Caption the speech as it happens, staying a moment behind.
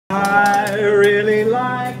I really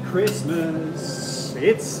like Christmas.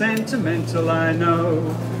 It's sentimental, I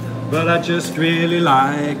know, but I just really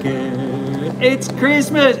like it. It's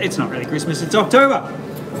Christmas. It's not really Christmas, it's October.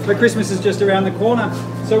 But Christmas is just around the corner.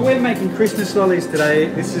 So we're making Christmas lollies today.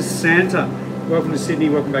 This is Santa. Welcome to Sydney,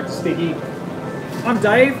 welcome back to Sticky. I'm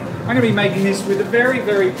Dave. I'm going to be making this with a very,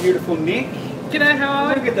 very beautiful Nick. G'day, how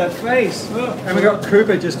are you? Look at that face. Oh. And we've got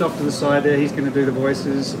Cooper just off to the side there. He's going to do the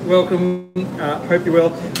voices. Welcome. Hope you're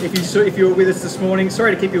well. If you were with us this morning,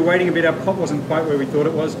 sorry to keep you waiting a bit. Our pot wasn't quite where we thought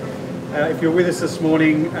it was. If you're with us this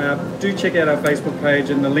morning, do check out our Facebook page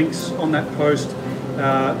and the links on that post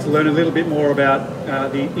to learn a little bit more about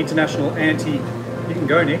the International Anti... You can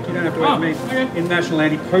go, Nick. You don't have to wait for me. Okay. International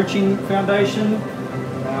Anti-Poaching Foundation.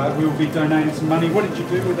 We'll be donating some money. What did you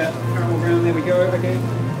do with that caramel round? There we go. Okay.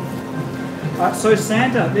 So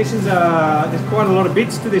Santa, this is there's quite a lot of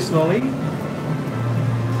bits to this lolly.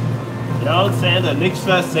 The old Santa, Nick's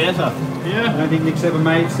first Santa. Yeah. I don't think Nick's ever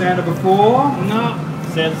made Santa before. No.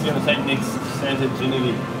 Santa's going to take Nick's Santa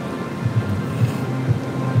virginity.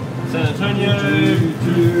 San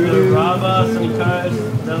Antonio, Brava, Sunny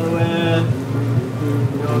Coast, Delaware.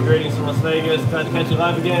 Greetings from Las Vegas, trying to catch you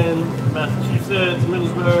live again. Massachusetts,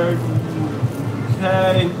 Middlesbrough.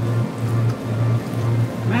 Okay.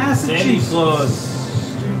 Massachusetts. Sandy Claus.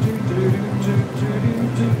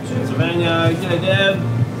 Pennsylvania, g'day Deb.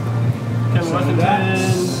 Kevin Washington.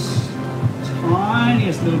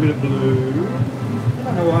 Tiniest little bit of blue. I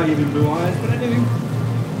don't know why you have blue eyes, but I do.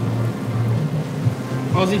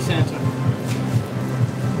 Aussie Santa.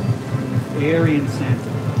 Aryan Santa.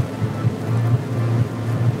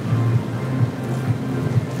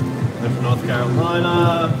 They're from North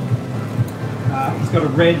Carolina. He's got a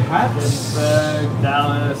red hat. Pittsburgh,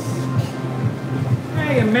 Dallas.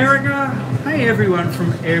 Hey America. Hey everyone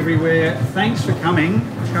from everywhere. Thanks for coming.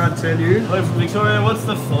 I can't tell you. Hello from Victoria. What's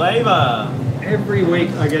the flavour? Every week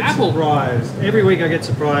I get surprised. Every week I get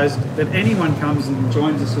surprised that anyone comes and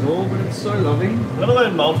joins us at all, but it's so lovely. Let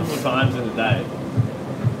alone multiple times in a day.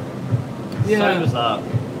 Yeah. So bizarre.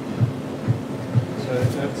 So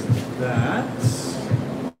that's that.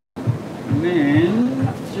 And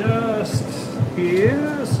then just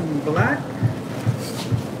here, some black.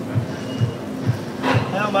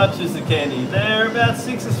 How much is the candy? They're about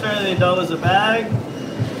 $6 Australian a bag.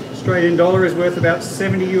 Australian dollar is worth about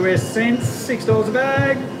 70 US cents, $6 a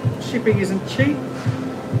bag. Shipping isn't cheap.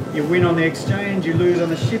 You win on the exchange, you lose on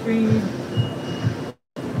the shipping.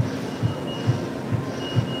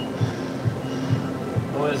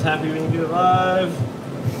 Always happy when you do it live.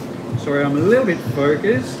 Sorry, I'm a little bit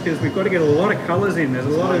focused because we've got to get a lot of colours in. There's a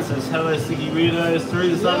lot of... Says, hello Sticky Weirdos, through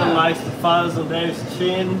the southern likes the fuzz on Dave's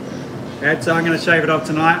chin. That's, I'm going to shave it off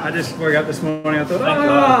tonight. I just woke up this morning, I thought,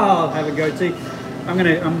 I'll have a goatee.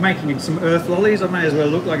 I'm making some earth lollies. I may as well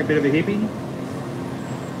look like a bit of a hippie.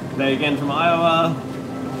 They again from Iowa.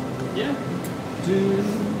 Yeah.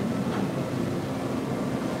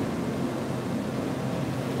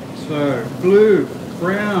 So, blue,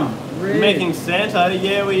 brown, red. Making Santa,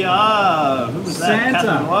 yeah we are. Who was that?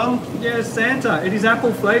 Catherine Wong? Yeah, Santa. It is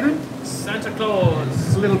apple flavoured. Santa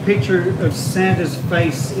Claus. A little picture of Santa's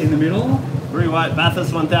face in the middle. Bree White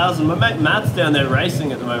Bathurst 1000. My mate Matt's down there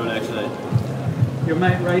racing at the moment actually. Your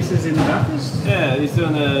mate races in the Bathurst? Yeah, he's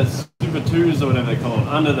doing the Super 2s or whatever they're called,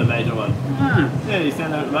 under the major one. Ah. Yeah, he's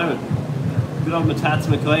down there at the moment. Good old Matats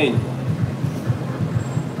McLean.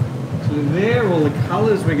 So there are all the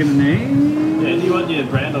colours we're going to need. Yeah, do you want your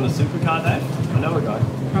brand on a supercar, Dave? I know a guy.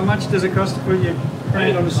 How much does it cost to put your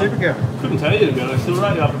brand on a supercar? Couldn't tell you to be honest. He'll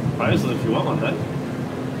write you up a proposal if you want one, though.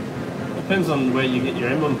 Depends on where you get your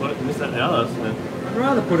emblem put and this, that, and the other. So. I'd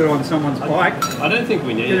rather put it on someone's bike. I don't think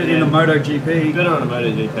we need Get it in the MotoGP. Better on a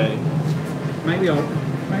MotoGP.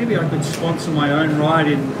 Maybe I could sponsor my own ride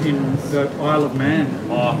in the Isle of Man.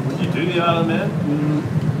 Oh, would you do the Isle of Man?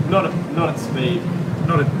 Not at speed.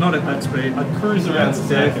 Not at that speed. I'd cruise around. That's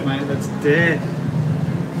death, mate. That's death.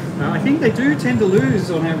 I think they do tend to lose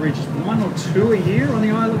on average 1 or 2 a year on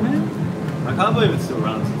the Isle of Man. I can't believe it still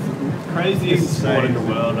runs. It's the craziest sport in the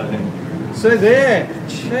world, I think. So there,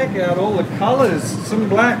 check out all the colours. Some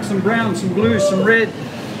black, some brown, some blue, some red.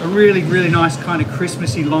 A really, really nice kind of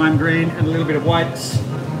Christmassy lime green and a little bit of whites.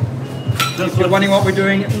 If you're wondering what we're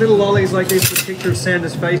doing, little lollies like this with a picture of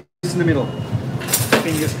Santa's face in the middle.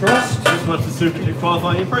 Fingers crossed. Just watch the Super 2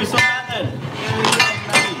 qualifying. You're pretty sorry out then.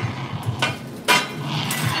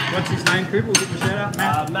 What's his name, Cooper? We'll give him a shout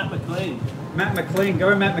out. Matt McLean. Matt McLean.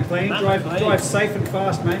 Go Matt McLean. Drive safe and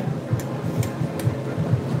fast, mate.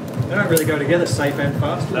 They don't really go together, safe and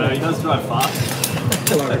fast. No, he does drive fast.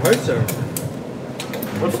 Well, I would hope so.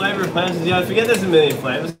 What flavour of plants is he? I forget there's a million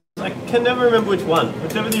flavours. I can never remember which one.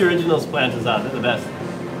 Whichever the original planters are, they're the best.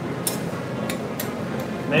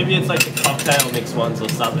 Maybe it's like the cocktail mix ones or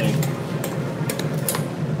something.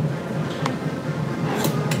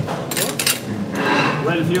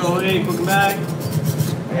 Wait a few week, welcome back.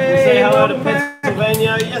 Hey, Say hello to welcome back.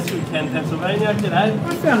 Pennsylvania. Yes, we can, Pennsylvania. G'day.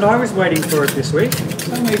 I found I was waiting for it this week.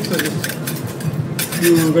 Some weeks I just...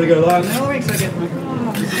 You've got to go live. And the other weeks I get like,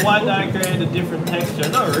 oh... Does the white dye create a different texture?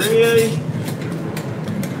 Not really.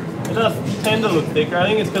 It does tend to look thicker. I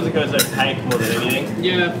think it's because it goes opaque more than anything.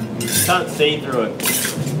 Yeah. You can't see through it.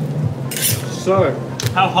 So,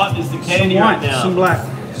 How hot is the candy some white, right now? some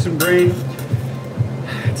black, some green.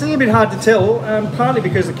 It's a little bit hard to tell, partly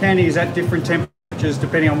because the candy is at different temperatures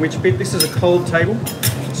depending on which bit. This is a cold table,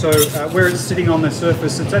 so where it's sitting on the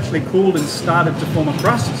surface, it's actually cooled and started to form a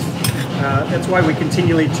crust. That's why we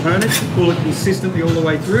continually turn it to cool it consistently all the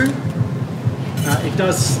way through. It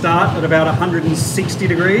does start at about 160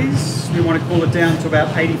 degrees. We want to cool it down to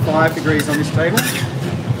about 85 degrees on this table.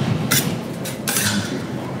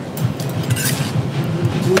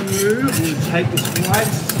 And take this white.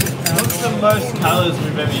 What's the most colours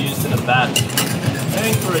we've ever used in a batch? I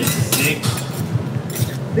think for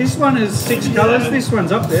 6. This one is 6 colours. This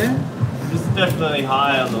one's up there. This is definitely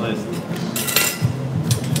high on the list.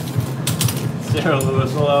 Sarah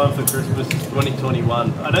Lewis, all I want for Christmas is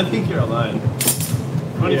 2021. I don't think you're alone.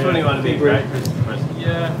 2021 would be a great Christmas present.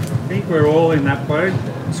 Yeah. I think we're all in that boat.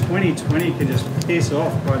 2020 can just piss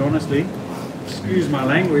off, quite honestly. Excuse my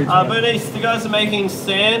language. Bernice, the guys are making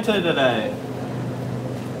Santa today.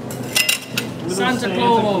 Little Santa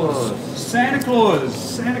Claus. Santa Claus.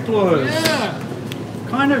 Santa Claus. Yeah.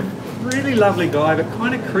 Kind of really lovely guy, but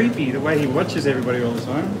kind of creepy the way he watches everybody all the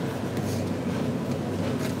time.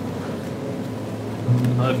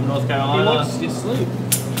 Hello from North He Carolina. wants you to sleep.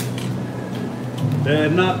 Better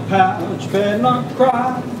not pouch, better not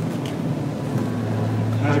cry.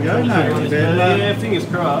 How's it going? No, Yeah, fingers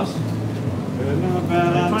crossed.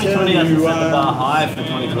 2020 hasn't set the bar high for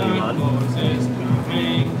 2021.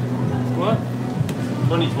 What?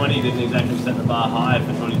 2020 didn't exactly set the bar high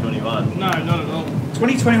for 2021. No, not at all.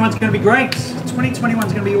 2021's going to be great.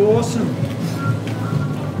 2021's going to be awesome.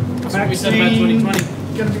 That's what we said about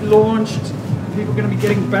 2020. Going to be launched. People are going to be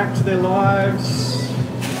getting back to their lives.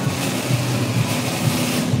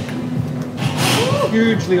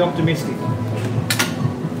 Hugely optimistic.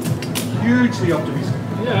 Hugely optimistic.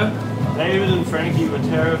 Yeah. David and Frankie were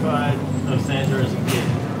terrified of Santa as a kid.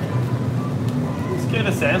 You scared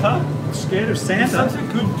of Santa? Scared of He's Santa? such a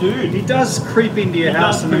good dude. He does creep into your He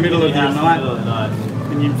house does in the creep middle of into the your house night, in the middle of the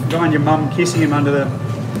night. and you find your mum kissing him under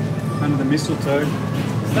the mistletoe.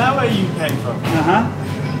 Is that where you came from? Uh-huh.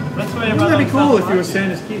 That's where your Wouldn't that be brother cool if felt you were like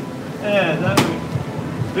Santa's kid? Yeah, that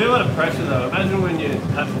would be a lot of pressure though. Imagine when you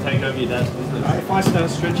have to take over your dad's business. If I start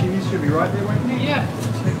stretching, you should be right there, won't you? Yeah.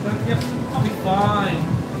 Yep. I'll be fine.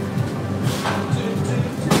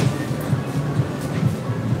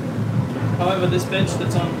 However, this bench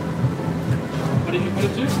that's on, what did you put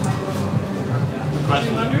it to?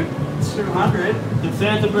 Question. 200? It's 200. Did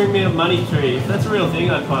Santa bring me a money tree? If that's a real thing,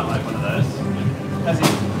 I'd quite like one of those. As in,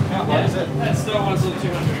 how hot is it? That still wants it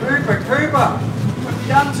 200. Cooper! What have you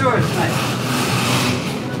done to it, mate?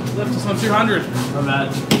 Left us on 200. I'm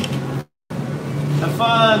mad. Have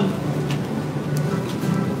fun!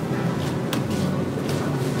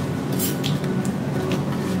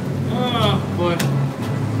 Oh, boy.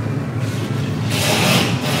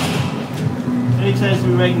 Any chance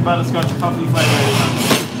we're making butterscotch coffee flavor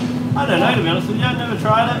anytime? I don't know, to be honest with you. I've never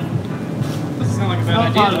tried it. Doesn't sound like a It's bad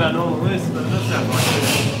not part of idea. our normal list, but that sounds like it.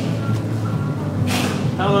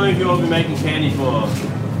 How long have you all been making candy for?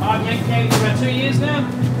 I've been candy for about 2 years now.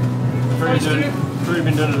 Probably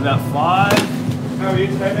been doing it about 5. How are you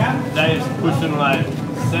today, man? Dave's pushing like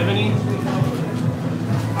 70.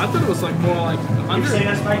 I thought it was like more like You've 100. seen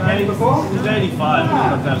us make candy before? He's 85. He's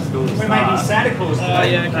not out of school to We're making start. Santa Claus Oh,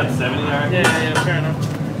 today. yeah, okay. That's 70, I reckon. Yeah, fair enough.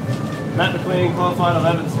 Matt McLean qualified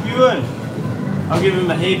 11th. Spewing. I'll give him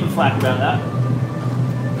a heap of flack about that.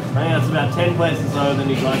 I think that's about 10 places lower than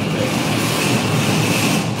he'd like to be.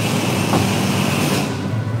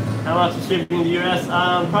 How much is shipping in the US?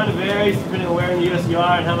 Kind of varies depending on where in the US you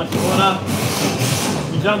are and how much you order.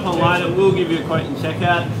 If you jump online, it will give you a quote in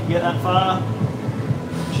checkout if you get that far.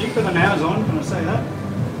 Cheaper than Amazon, can I say that?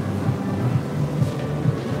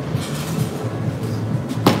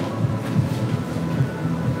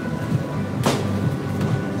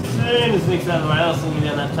 As soon as Nick's out of the way, I'll send you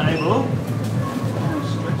down that table.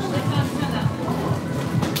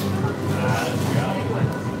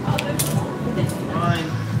 Fine.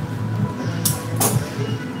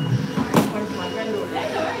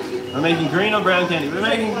 I making green or brown candy? We're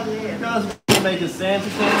making, guys, we're making Santa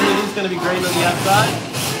candy. It is going to be green on the outside.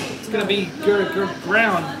 It's gonna be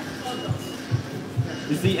brown.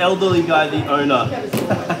 Is the elderly guy the owner?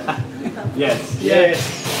 Yes.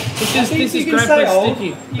 This is you can great say for old.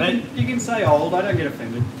 sticky. You can say old. I don't get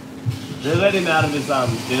offended. They let him out of his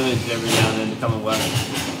village every now and then to come and work.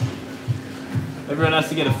 Everyone has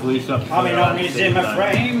to get a flu shot. I'll be knocking his in my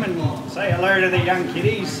frame and say hello to the young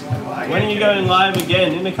kiddies. When are you going live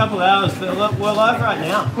again? In a couple of hours. We're live right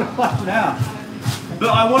now. Now, But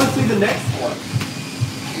I want to see the next one.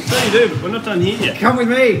 So you do, but we're not done here yet. come with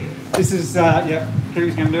me. This is, yep,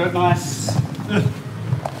 who's going to do it? Nice.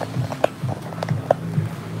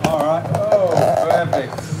 All right. Oh,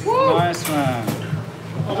 perfect. Woo. Nice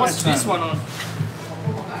one. Well, what's this one on?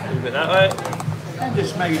 A little bit that way. And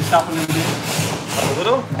just make it up a little bit. Up a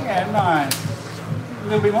little. Yeah, nice. A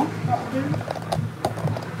little bit more.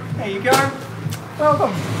 There you go.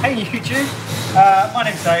 Welcome. Hey YouTube. My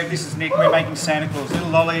name's Dave. This is Nick. We're making Santa Claus little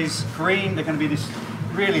lollies, green. They're going to be this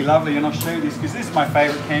really lovely, and I'll show you this because this is my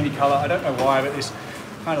favourite candy colour. I don't know why, but this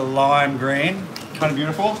kind of lime green, kind of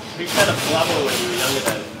beautiful. You had a flubber when you were younger,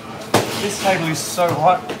 Dave. This table is so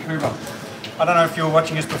hot, Cooper. I don't know if you were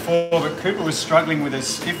watching us before, but Cooper was struggling with a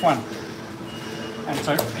stiff one. And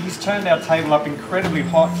so he's turned our table up incredibly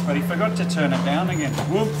hot, but he forgot to turn it down again.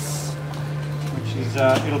 Whoops. Which is,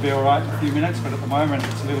 it'll be all right in a few minutes, but at the moment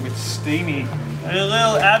it's a little bit steamy.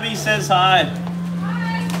 Little Abby says hi.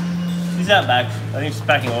 She's out back. I think she's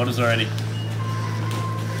packing orders already.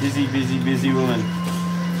 Busy, busy, busy woman.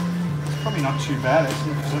 It's probably not too bad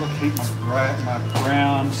actually, because it'll keep my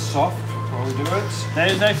brown soft while we do it.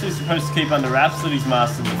 Dave's actually supposed to keep under wraps that he's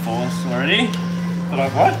mastered the force already. But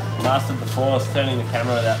I've what? Mastered the force, turning the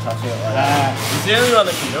camera without touching it like that. He's the only one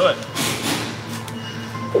that can do it.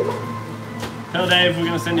 Tell Dave we're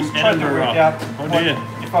going to send him Trying to editor work rock. out Oh what, dear.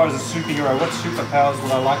 if I was a superhero, what superpowers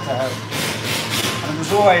would I like to have? And it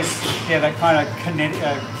was always, yeah, that kind of kinetic,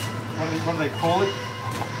 what do they call it?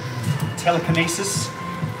 Telekinesis,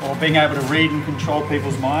 or being able to read and control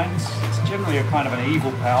people's minds. It's generally a kind of an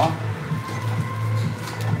evil power.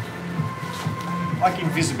 Like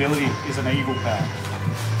invisibility is an evil power.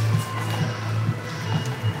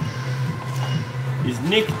 Is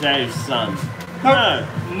Nick Dave's son? Nope. No.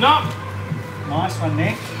 No. Nice one,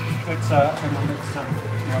 Nick. Let's, hang on,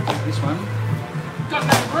 I'll take this one. Got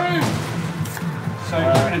that room. So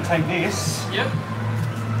we're going to take this, Yep.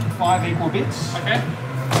 5 equal bits. Okay.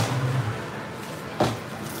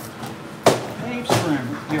 Heaps of room.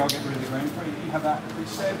 Here, I'll get rid of the green for you. You have that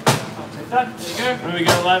instead. I'll take that. There you go. When we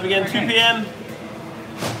go live again, Okay. 2 p.m.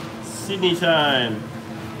 Sydney time.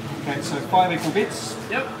 Okay, so 5 equal bits.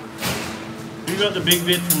 Yep. Who got the big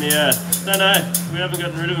bit from the earth? Don't know. We haven't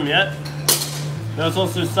gotten rid of them yet. There was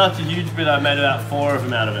also such a huge bit I made about 4 of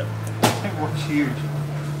them out of it. What's huge?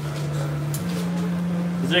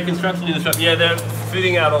 Is there construction in the shop? Yeah, they're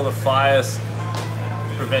fitting out all the fire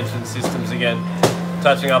prevention systems again.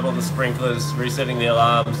 Touching up all the sprinklers, resetting the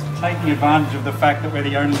alarms. Taking advantage of the fact that we're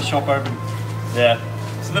the only shop open. Yeah.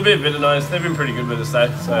 So they'll be a bit of nice. They've been pretty good with us though.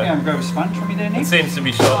 So Yeah, grab a sponge from me there, Nick. it seems to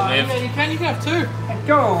be Oh, short-lived. yeah, you can have two. And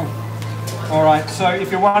go! Alright, so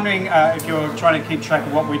if you're wondering, if you're trying to keep track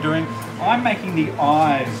of what we're doing, I'm making the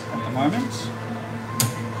eyes at the moment.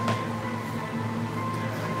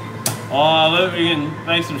 Oh, look, we can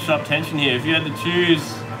make some shop tension here. If you had to choose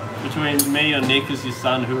between me or Nick as your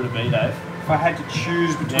son, who would it be, Dave? If I had to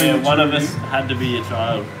choose between Yeah, the one two of you- us had to be your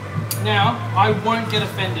child. Now, I won't get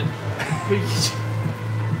offended. If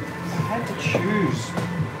I had to choose.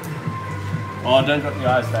 Oh, don't drop the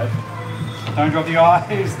eyes, Dave. Don't drop the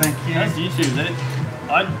eyes, thank you. That's YouTube, isn't it?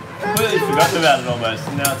 I completely forgotten about it almost,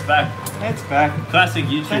 and now it's back. It's back. Classic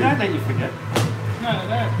They don't YouTube. let you forget. No, no,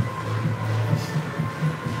 no.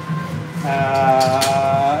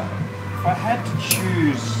 If I had to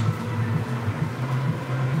choose,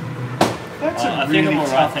 that's I a think really I'm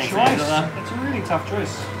alright, tough thanks, choice. Angela. It's a really tough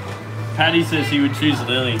choice. Paddy says he would choose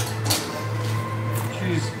Lily.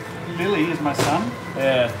 Choose Lily as my son.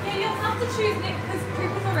 Yeah. Yeah, you'll have to choose Nick because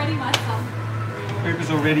Cooper's already my son.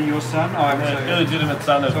 Cooper's already your son. Oh, Yeah, illegitimate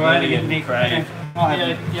son of so I had to Lily get and Nick. Craig. I'll have Yeah,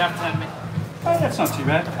 Nick. you have to have me. Oh, that's not too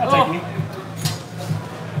bad. I'll Oh. take Nick.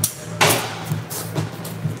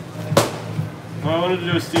 Well, I wanted to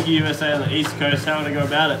do a sticky USA on the East Coast. How would I go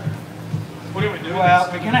about it? What do we do? Well,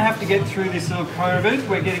 we're going to have to get through this little COVID.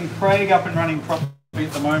 We're getting Craig up and running properly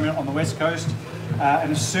at the moment on the West Coast.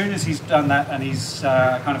 And as soon as he's done that and he's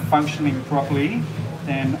kind of functioning properly,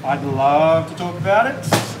 then I'd love to talk about it.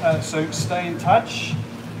 So stay in touch.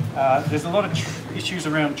 There's a lot of issues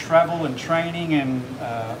around travel and training and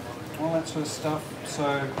all that sort of stuff. So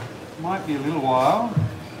it might be a little while.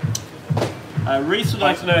 Reese would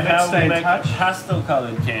like to know Let's how stay we in make touch.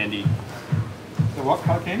 pastel-coloured candy. The what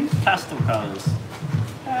colour candy? Pastel colours.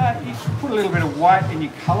 You put a little bit of white in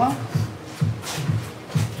your colour.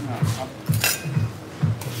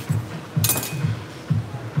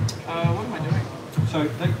 What am I doing?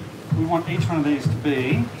 So we want each one of these to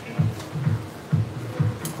be,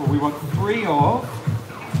 well, we want 3 of,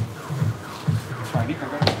 sorry Nick,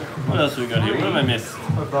 What else have we got here? What have I missed?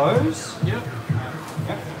 of those. Yep.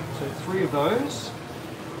 Yep. So 3 of those.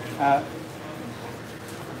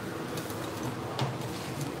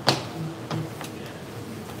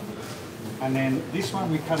 And then this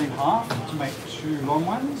one we cut in half to make 2 long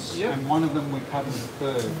ones, Yep. and one of them we cut in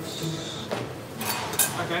thirds.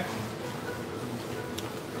 Okay.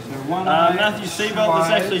 So one Matthew Seabolt,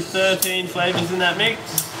 there's actually 13 flavours in that mix.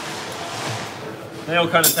 They all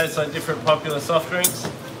kind of taste like different popular soft drinks.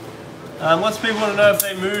 Lots of people want to know if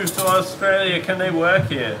they move to Australia, can they work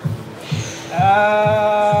here?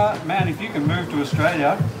 Man, if you can move to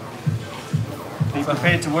Australia, are you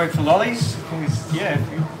prepared to work for lollies? 'Cause, yeah,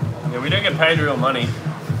 if you, Yeah, we don't get paid real money.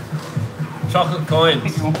 Chocolate coins.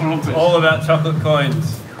 It's oh all about chocolate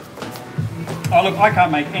coins. look, I can't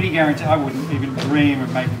make any guarantee. I wouldn't even dream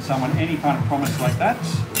of making someone any kind of promise like that.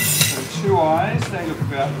 So 2 eyes, they look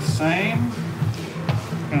about the same.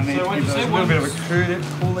 Gonna need So to what'd give you those say, a little bit of a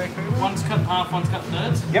one's- pull there, Cooper. One's cut in half, one's cut in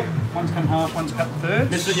thirds. Yep, one's cut in half, one's cut in thirds.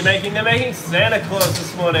 This is what you're making? They're making Santa Claus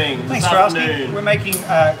this morning. Thanks this for asking. afternoon. We're making,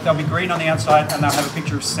 they'll be green on the outside and they'll have a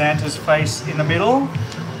picture of Santa's face in the middle.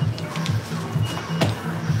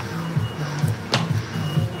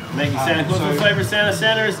 Making Santa Claus. so What flavour is Santa?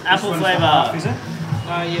 Santa is apple This one's the half, is flavour.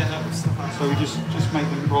 it? Yeah, that was the half. So we just make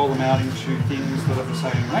them, roll them out into things that are the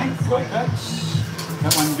same length, like that.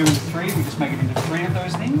 That one doing 3, we just make it into 3 of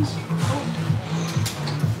those things.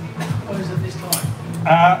 What is it this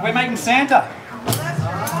time? We're making Santa.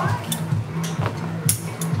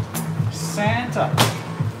 Santa.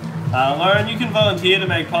 Lauren, you can volunteer to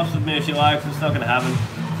make pops with me if you like, it's not going to happen.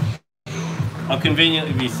 I'll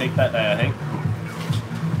conveniently be sick that day, I think.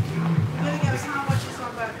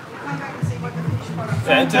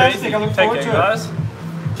 Fantastic, I look Take forward care, to it. guys.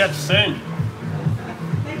 Catch you soon.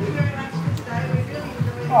 Thank you very much for today. We really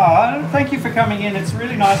enjoyed it. Oh, thank you for coming in. It's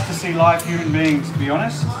really nice to see live human beings, to be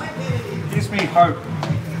honest. Gives me hope.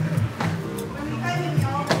 When we came in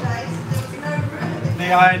the old days, there was no room.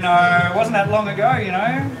 Yeah, I know. It wasn't that long ago, you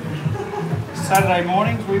know. Saturday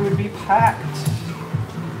mornings we would be packed.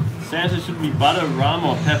 Santa should be butter, rum,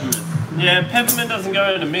 or peppermint. Yeah, peppermint doesn't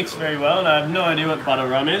go in a mix very well, and I have no idea what butter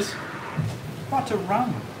rum is. Butter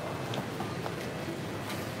rum.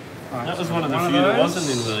 Right, That was so one of the few that wasn't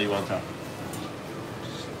in Willy Wonka.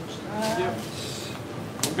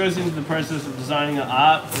 What goes into the process of designing the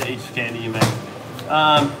art for each candy you make?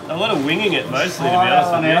 A lot of winging it mostly, to be honest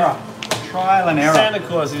Trial and with you. error. Trial and error. Santa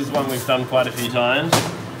Claus is one we've done quite a few times.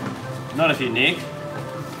 Not if you're Nick.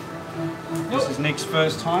 This is Nick's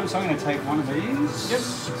first time, so I'm going to take one of these.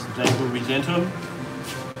 Yep. Dave will be gentle.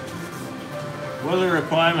 What are the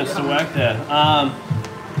requirements to work there?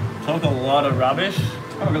 Talk a lot of rubbish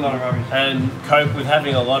Talk a lot of rubbish. and cope with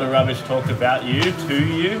having a lot of rubbish talked about you, to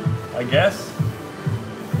you, I guess.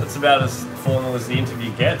 That's about as formal as the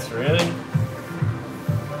interview gets, really.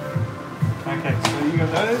 Okay, so you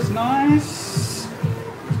got those, nice.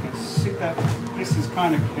 Just going to sit that. This is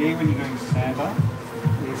kind of key when you're doing Santa.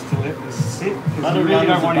 Is to let this sit because Butter you really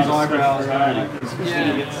rum is don't want a his butterscotch eyebrows variety. going, especially Yeah.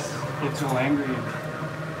 when he gets all angry.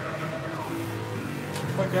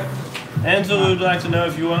 Okay. Angela would like to know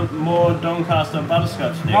if you want more Doncaster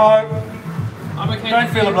butterscotch, Nick. No, I'm okay. don't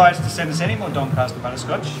with feel you. obliged to send us any more Doncaster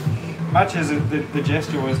butterscotch. Much as the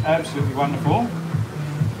gesture was absolutely wonderful.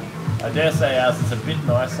 I dare say ours is a bit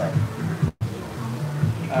nicer.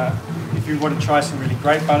 If you want to try some really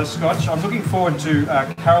great butterscotch, I'm looking forward to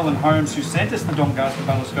Carolyn Holmes, who sent us the Doncaster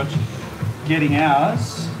butterscotch, getting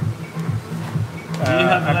ours.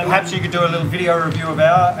 And perhaps you could do a little video review of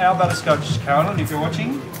our butterscotch, Carolyn, if you're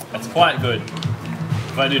watching. It's quite good.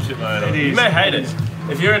 If I do tip my own. It You is, may hate it it. is.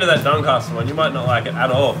 If you're into that Doncaster one, you might not like it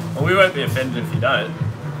at all. Well, we won't be offended if you don't.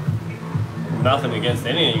 Nothing against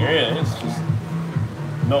anything, really. It's just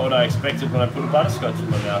not what I expected when I put a butterscotch in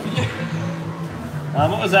my mouth.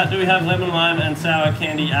 What was that? Do we have lemon, lime, and sour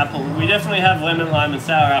candy apple? We definitely have lemon, lime, and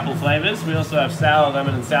sour apple flavours. We also have sour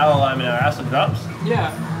lemon and sour lime in our acid drops.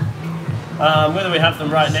 Yeah. Whether we have them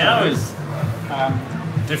right now is Um,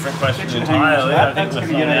 different question Section hanging on to entirely. that. I think That's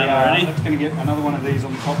we're going to sold get out already. that's going to get another one of these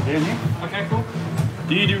on the top of there, Nick. Okay, cool.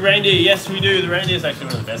 Do you do reindeer? Yes, we do. The reindeer is actually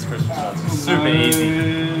one of the best Christmas ones. It's super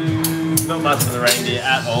easy. Not much of the reindeer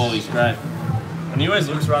at all. He's great. And he always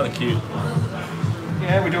looks rather cute.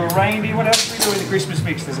 Yeah, we do a reindeer. What else do we do with the Christmas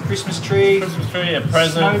mix? There's a Christmas tree. Christmas tree, a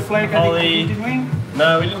present, Snowflake, holly. I think, did we?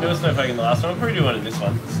 No, we didn't do a snowflake in the last one. I'll probably do one in this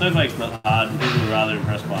one. Snowflake's not hard and people are rather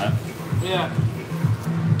impressed by it. Yeah.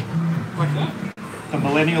 Like that. The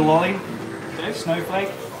millennial lolly. Okay. Snowflake.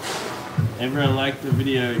 Everyone liked the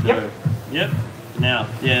video though. Yep. Yep. Now,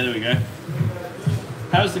 yeah, there we go.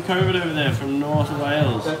 How's the COVID over there from North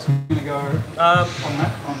Wales? That's going to go on that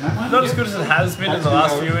one. Not as good as it has been in the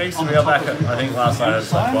last few weeks. We got back at, I think last night it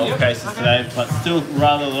was like 12 cases today, but still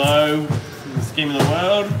rather low in the scheme of the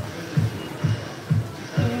world.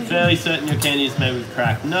 Fairly certain your candy is made with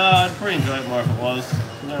crack. No, I'd probably enjoy it more if it was.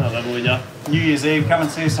 No, not level with ya. New Year's Eve, come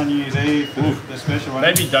and see us on New Year's Eve for the special one.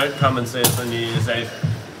 Maybe don't come and see us on New Year's Eve.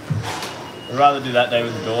 I'd rather do that day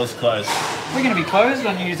with the doors closed. We're going to be closed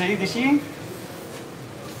on New Year's Eve this year.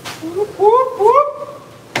 Whoop, whoop, whoop.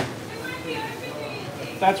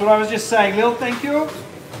 That's what I was just saying, Lil, thank you.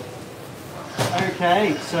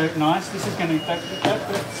 Okay, so nice. This is going to... that's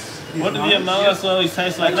What do nice. the Among Us lollies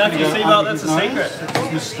taste like? That's Matthew, gonna go Seabelt, under that's his a nose. secret.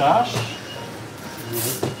 That's moustache.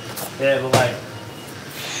 Yeah, but like,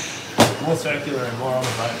 more circular and more on the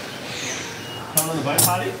boat. Come on the boat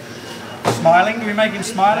party? Smiling? Are we making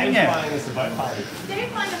smiling? Dave's Yeah. buying us a boat party. Dave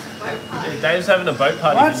find us a boat party. Yeah, Dave's having a boat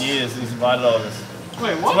party What? for New Year's. He's invited all of us.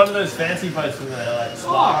 Wait, It's what? one of those fancy boats with like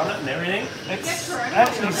star on it and everything. It's Correct.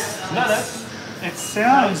 actually... No. It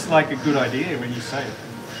sounds like a good idea when you say it.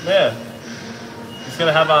 Yeah. He's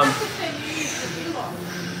gonna have That's the thing you use for you lot.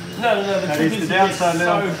 No. The That trick is the is downside it's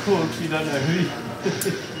now. so cooked you don't know who.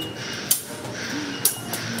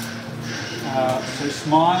 So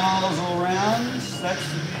smiles all round. That's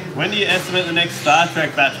When do you estimate the next Star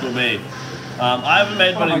Trek batch will be? I haven't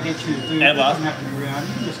made what one I in get you to do. ever. It doesn't have to be round.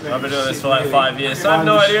 You can just let I've been it doing this sit for like really 5 years, so I have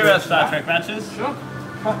no finely idea about stretched Star back. Trek batches. Sure.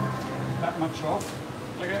 Cut that much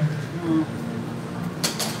off. Okay.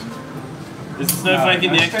 Is the snowflake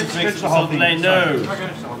in the no, extra stretch mix the whole of today? thing. No.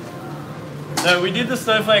 Okay. No, we did the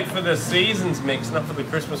snowflake for the seasons mix, not for the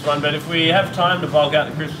Christmas one, but if we have time to bulk out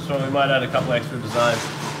the Christmas one, we might add a couple extra designs.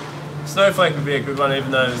 Snowflake would be a good one,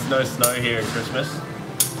 even though there's no snow here at Christmas.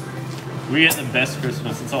 We get the best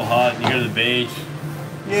Christmas. It's all hot. You go to the beach,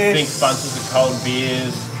 Yes. drink bunches of cold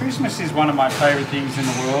beers. Christmas is one of my favourite things in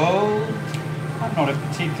the world. I'm not a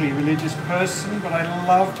particularly religious person, but I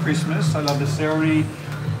love Christmas. I love the ceremony.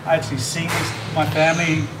 I actually sing with my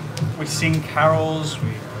family. We sing carols.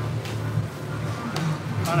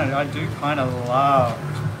 I do kind of love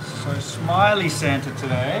Christmas. So smiley Santa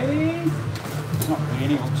today. There's not really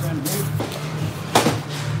any alternative.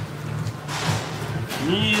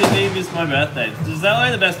 New Year's Eve is my birthday. Is that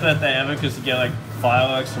like the best birthday ever because you get like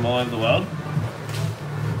fireworks from all over the world?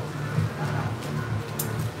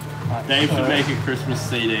 Dave should make a Christmas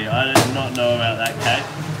CD. I did not know about that, Kate.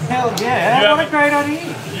 Hell yeah, You what a haven't- great idea.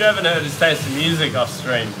 You haven't heard his taste of music off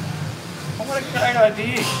stream. What a great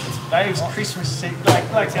idea. It's Dave's Christmas set.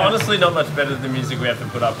 Like Honestly, not much better than the music we have to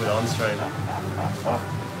put up with on stream.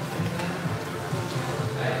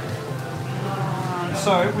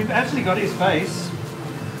 So we've actually got his face.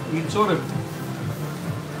 You can sort of...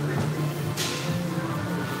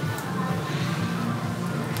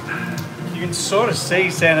 You can sort of see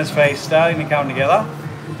Santa's face starting to come together.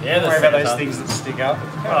 Yeah, Don't worry about those things that stick up.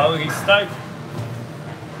 Oh, look, he's stoked.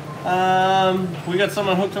 We got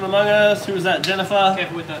someone hooked on Among Us. Who was that? Jennifer?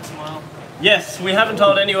 Careful with that smile. Yes, we haven't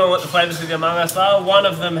told anyone what the flavours of the Among Us are. One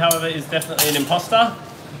of them, however, is definitely an imposter.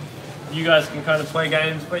 You guys can kind of play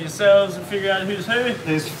games by yourselves and figure out who's who.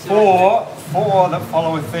 There's four that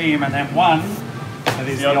follow a theme, and then one that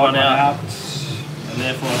is the odd one out. And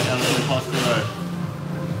therefore, an imposter.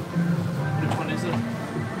 Which one is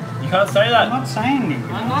it? You can't say I'm that. not saying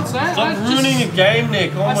anything. I'm not saying. Stop ruining a game,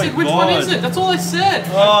 Nick. Oh I my said, which god. one is it? That's all I said.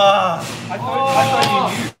 Ah, I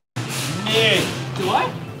thought you knew. Nick. Do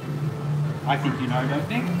I? I think you know, don't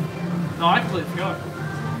think? No, I completely forgot.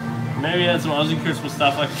 Maybe that's some Aussie Christmas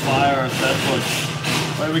stuff like fire or surfboard.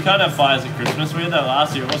 Wait, we can't have fires at Christmas. We had that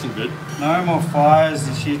last year. It wasn't good. No more fires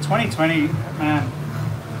this year. 2020, man.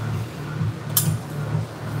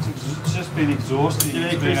 It's just been exhausting.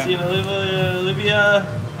 G'day, It's been Christina, Olivia.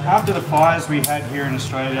 after the fires we had here in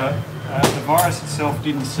Australia, the virus itself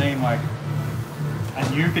didn't seem like a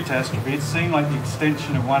new catastrophe. It seemed like the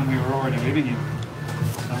extension of one we were already living in.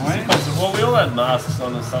 Some ways. Well, we all had masks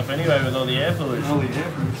on and stuff anyway with all the air pollution. All the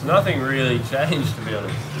air pollution. Nothing really changed, to be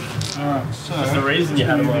honest. Alright, so That's the reason you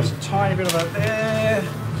had them on. there's a tiny bit of that there.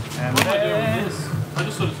 And What am I doing there. with this? I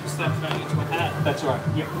just sort of snapped back into a hat. That's right.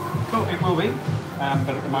 Yep. Cool. It will be.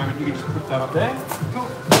 But at the moment you can just put that up there. Cool.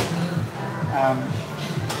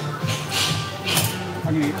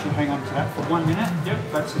 I'm going to get you to hang on to that for 1 minute. Yep.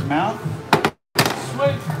 That's his mouth.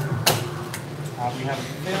 Sweet. We have a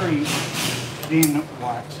very thin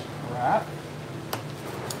white wrap.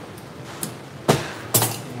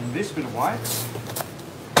 And this bit of white.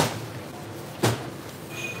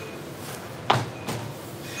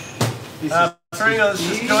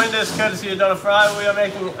 Just joined us courtesy of Donna Fry. We are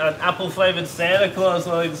making an apple-flavoured Santa Claus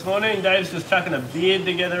lolly this morning. Dave's just chucking a beard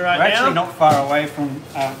together right now. We're actually not far away from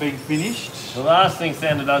being finished. The last thing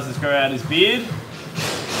Santa does is grow out his beard,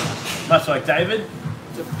 much like David.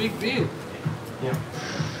 It's a big beard. Yeah.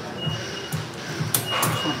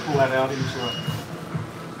 Just want to pull that out into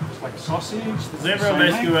just like sausage. So everyone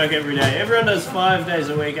basically work every day. Everyone does 5 days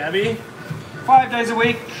a week, Abby. 5 days a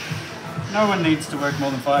week. No one needs to work more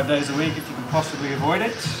than 5 days a week if you can possibly avoid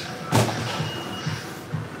it.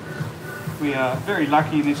 We are very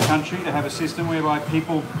lucky in this country to have a system whereby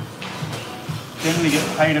people generally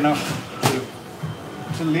get paid enough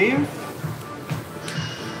to live.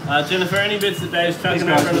 Jennifer, any bits that Dave's chucking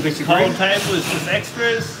over on the cold table is just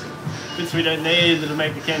extras. Bits we don't need that'll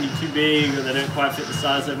make the candy too big or they don't quite fit the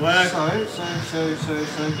size at work. So in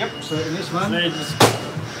this one, so just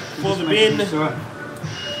pour the bin.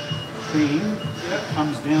 Cream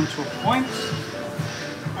comes down to a point.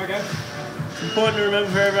 Okay. It's important to remember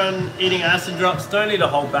for everyone eating acid drops, don't eat a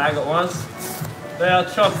whole bag at once. They are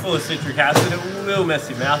chock full of citric acid, it will mess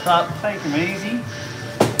your mouth up. Take them easy.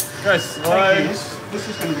 Go slow. This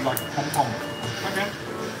is going to be like a pom-pom. Okay.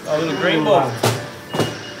 A little green ball.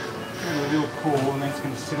 A little cool, and then it's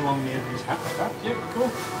going to sit along the edge of his hat like that. Yep,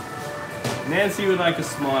 cool. Nancy would like a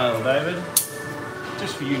smile, David.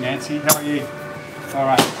 Just for you, Nancy. How are you? All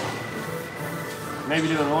right. Maybe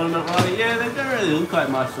do an ornament lolly. Yeah, they don't really look like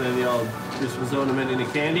much than the old Christmas ornament in a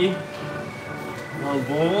candy. An old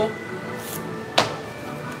ball.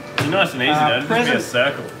 It's nice and easy though, it'll just be a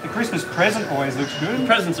circle. The Christmas present always looks good. The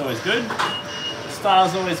present's always good. The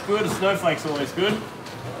star's always good. A snowflake's always good.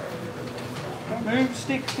 Don't move.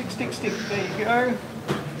 Stick. There you go.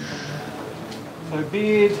 So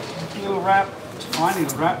beard, little wrap, tiny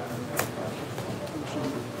little wrap.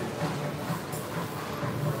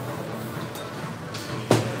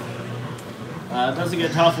 It doesn't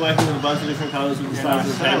get tough working with a bunch of different colours with the size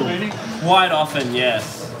of the table. Quite often,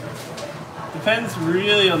 yes. Depends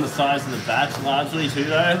really on the size of the batch, largely too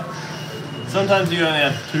though. Sometimes you only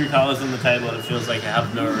have 2 colours on the table and it feels like you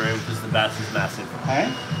have no room because the batch is massive.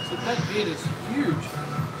 Hey? So that beard is huge.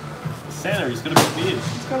 Santa, he's got a big beard.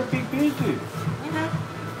 He's got a big beard too. Okay.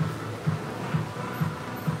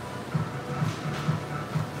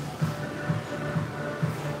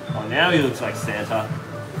 Oh, now he looks like Santa.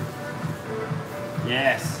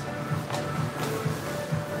 Yes.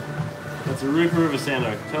 That's a ripper of a Santa,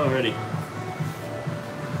 I can tell already.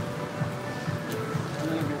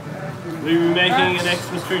 We'll be making an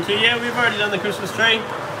Xmas tree too. Yeah, we've already done the Christmas tree.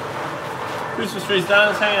 Christmas tree's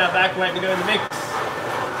done, it's hanging out back, waiting to go in the mix.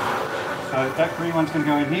 So that green one's going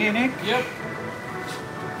to go in here, Nick. Yep.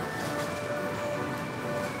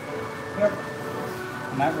 Yep.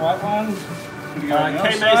 And that white one.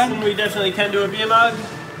 K-Mason, we definitely can do a beer mug.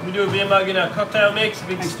 We do a beer mug in our cocktail mix,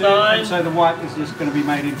 big stein. And so the white is just going to be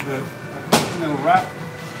made into a little wrap.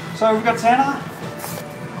 So we've got Santa.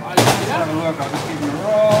 Let's have a look. I'll just give him a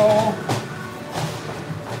roll.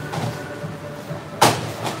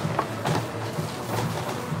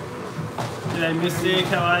 G'day, Mystic.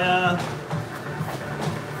 How are ya?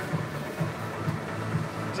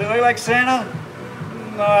 Does it look like Santa?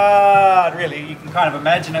 Not really. You can kind of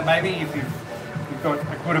imagine it maybe if you've got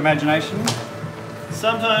a good imagination.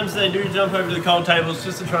 Sometimes they do jump over the cold tables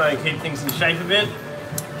just to try and keep things in shape a bit.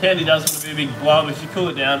 Candy does want to be a big blob. If you cool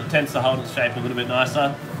it down, it tends to hold its shape a little bit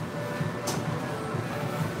nicer.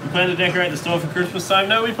 You plan to decorate the store for Christmas time?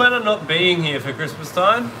 No, we plan on not being here for Christmas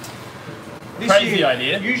time. Crazy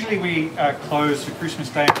idea. Usually we close for Christmas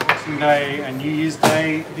Day, Boxing Day and New Year's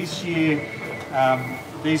Day. This year,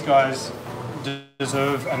 these guys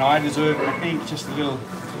deserve, and I deserve, I think, just a little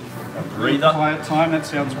breather. Quiet time. That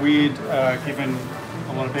sounds weird, given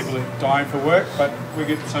a lot of people are dying for work, but we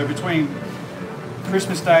get, so between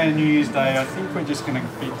Christmas Day and New Year's Day, I think we're just going to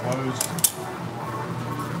be closed.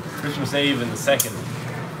 Christmas Eve and the 2nd.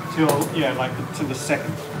 Till, yeah, like to the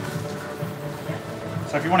 2nd.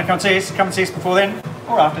 So if you want to come and see us before then,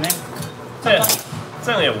 or after then. Yeah, it's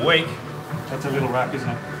only a week. That's a little wrap, isn't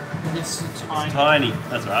it? It's tiny. It's tiny,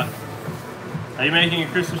 that's right. Are you making a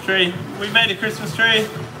Christmas tree? We made a Christmas tree.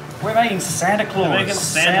 We're making Santa Claus. We're making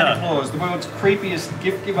Santa Claus, the world's creepiest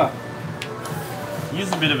gift giver.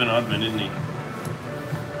 He's a bit of an oddman, isn't he?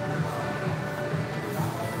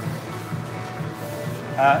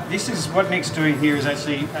 This is what Nick's doing here is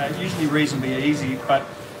actually usually reasonably easy, but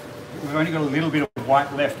we've only got a little bit of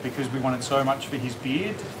white left because we wanted so much for his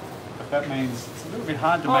beard. that means it's a little bit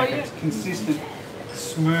hard to Oh, make yeah. a consistent,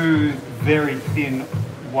 smooth, very thin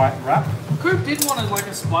white wrap. Coop did want like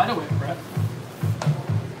a spider web wrap.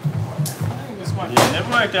 I think this might Yeah,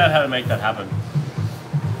 never worked out how to make that happen.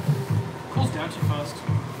 cools down too fast.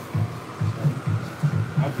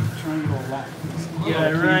 I'll be trying it all that. Yeah,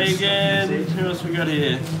 right again. Who else we got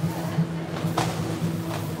here?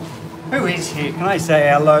 Who is here? Can I say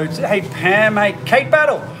hello to, hey Pam, hey Kate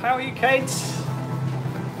Battle. How are you, Kate?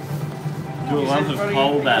 Do a Is lump of everybody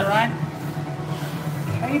coal all back. right?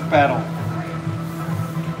 Kate Battle.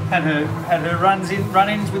 Had her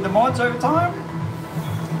run-ins with the mods over time.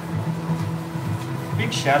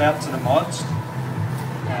 Big shout out to the mods.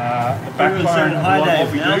 The Everyone backbone said of a hi lot of Dave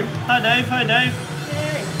what we now. do. Hi Dave, hi Dave.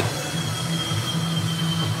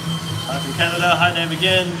 Hi from Canada, hi Dave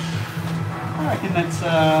again. I reckon that's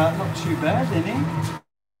not too bad then, eh?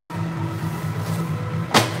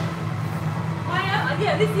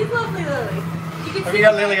 Yeah, this is lovely, Lily. You can Have see you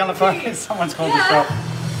got the Lily on the phone? cheese. Someone's called Yeah. the shop.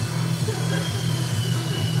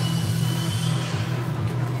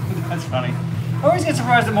 That's funny. I always get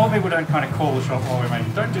surprised that more people don't kind of call the shop while we're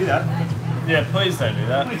making. Don't do that. Yeah, please don't do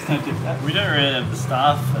that. Please don't do that. We don't really have the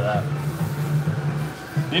staff for that.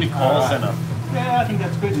 Need a call Alright. centre. Yeah, I think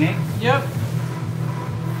that's good, Nick. Yep.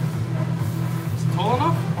 It's tall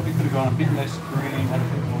enough? Probably could have gone a bit less green, had a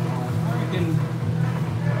bit more. I reckon.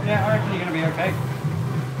 Yeah, I reckon you're going to be okay.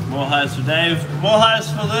 More highs for Dave. More highs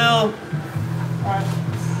for Lil. Alright.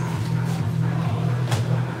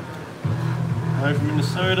 Hi from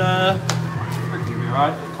Minnesota. Reckon you'll be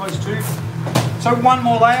alright. Close to. So one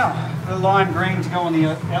more layer. The lime green to go on the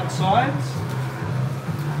outsides.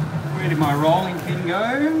 Where did my rolling pin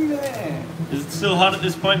go? There. Is it still hot at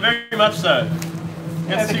this point? Very much so.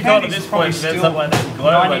 Yeah, It's the too cold at candy's this probably point. It ends still up like that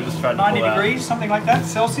globe I just tried to 90 pull out. degrees, something like that,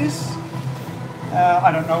 Celsius.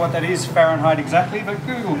 I don't know what that is Fahrenheit exactly, but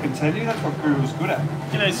Google can tell you. That's what Google's good at.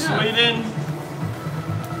 G'day Sweden.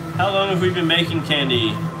 How long have we been making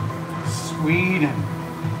candy? Sweden.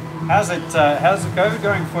 How's it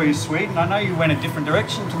going for you, Sweden? I know you went a different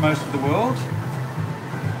direction to most of the world.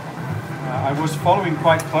 I was following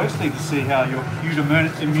quite closely to see how your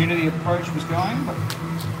herd immunity approach was going, but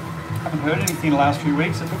haven't heard anything the last few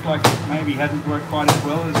weeks. It looked like it maybe hadn't worked quite as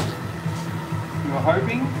well as you were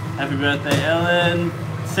hoping. Happy birthday, Ellen.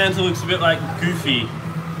 Santa looks a bit like Goofy.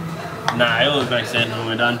 Nah, he'll look like Santa when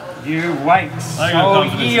we're done. You wait. got So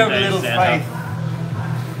confidence ye in of Dave little Santa. faith.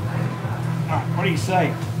 Ah, what do you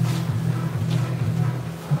say?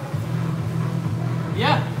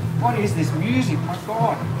 Yeah. What is this music? My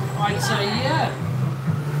God. I'd say yeah.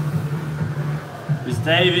 Is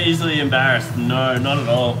Dave easily embarrassed? No, not at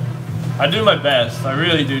all. I do my best. I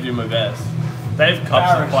really do my best. Dave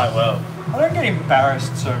cops it Embarrassed. quite well. I don't get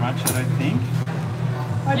embarrassed so much, I don't think.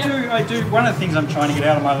 I do. One of the things I'm trying to get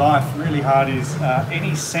out of my life really hard is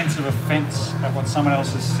any sense of offence at what someone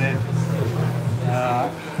else has said.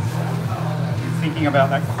 I'm thinking about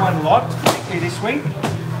that quite a lot, particularly this week.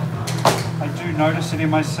 I do notice it in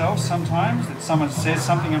myself sometimes that someone says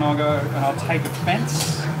something and I'll take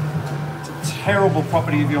offence. It's a terrible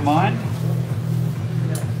property of your mind.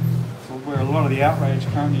 So where a lot of the outrage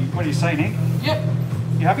currently. What do you say, Nick? Yep.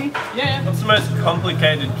 You happy? Yeah. What's the most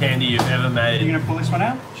complicated candy you've ever Are you made? gonna pull this one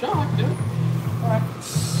out? Sure, I can do it.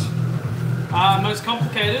 Alright. Most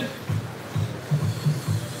complicated.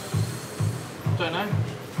 Don't know.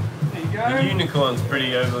 There you The go. unicorn's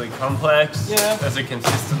pretty overly complex. Yeah. There's a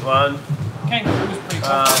consistent one. Kangaroo's pretty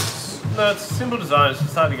complex. No, it's a simple design. It's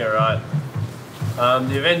just hard to get right.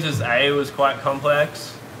 The Avengers A was quite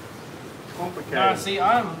complex. Complicated. See,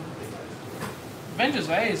 Avengers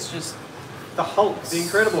A is just. The Hulk, the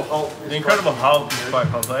Incredible Hulk. The Incredible Hulk is quite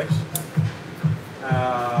complex.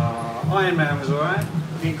 Iron Man was alright.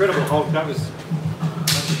 The Incredible Hulk, that's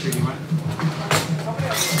a tricky one.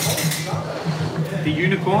 The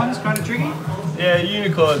unicorn's kind of tricky. Yeah,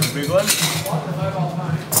 unicorn's a big one.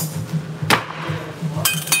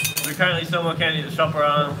 We currently sell more candy at the shop or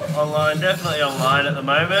online. Definitely online at the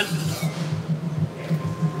moment.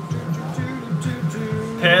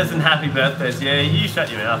 Pears and happy birthdays. Yeah, you shut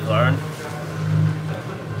your mouth, Lauren.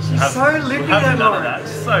 She's so lippy, Have that none of Lauren. that.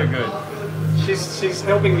 So good. She's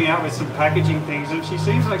helping me out with some packaging things, and she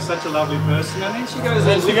seems like such a lovely person. And then she goes,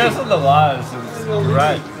 And she goes on the lives. It's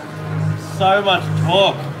great. So much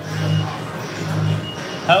talk.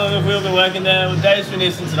 How long have we all been working there? Well, Dave's been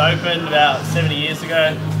here since it opened about 70 years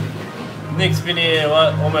ago. Nick's been here,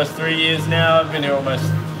 almost 3 years now. I've been here almost...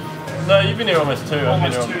 No, you've been here almost 2. I've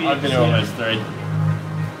been here yeah. almost 3.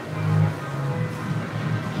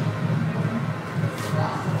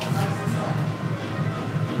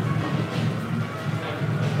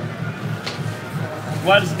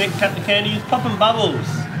 why does Nick cut the candy? He's popping bubbles.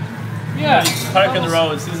 Yeah. He's poking the roll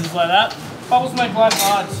with scissors like that. Bubbles make life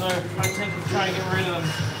hard, so I tend to try and get rid of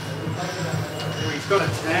them. Oh, he's got a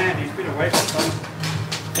tan. He's been away from fun.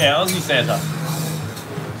 Yeah, Aussie Santa.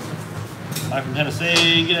 Hi from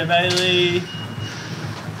Tennessee. G'day Bailey.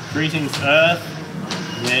 Greetings Earth.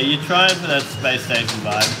 Yeah, you're trying for that space station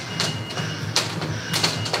vibe.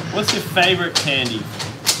 What's your favourite candy?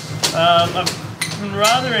 I've been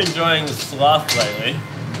rather enjoying the sloth lately.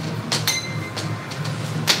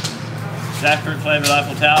 Jackfruit flavoured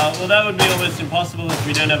Eiffel Tower. Well, that would be almost impossible if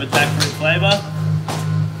we don't have a jackfruit flavour.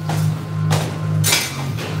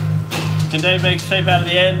 Can Dave make shape out of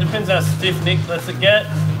the end? Depends how stiff Nick lets it get.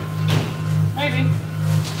 Maybe.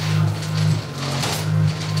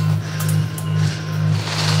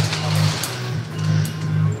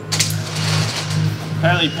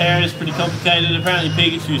 Apparently pear is pretty complicated. Apparently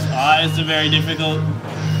Pikachu's eyes are very difficult.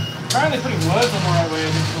 Apparently putting words on the right way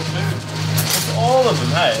is difficult too. It's all of them,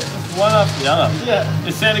 hey? It's one after the other. Yeah.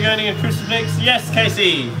 Is Santa going a Christmas mix? Yes,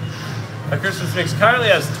 Casey! A Christmas mix currently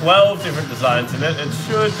has 12 different designs in it. It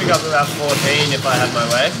should pick up about 14 if I had my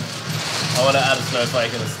way. I want to add a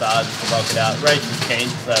snowflake and a star just to bulk it out. Rachel's keen,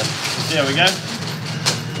 so there we go.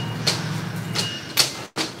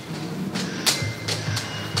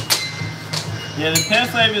 Yeah, the pear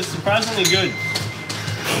flavour is surprisingly good.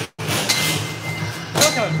 It's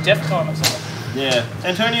like a Defcon or something. Yeah.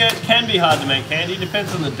 Antonio, it can be hard to make candy.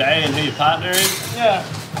 Depends on the day and who your partner is. Yeah.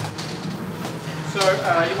 So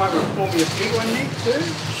you might pour me a big one, Nick, too?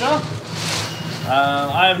 Sure.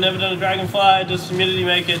 I have never done a dragonfly. Does humidity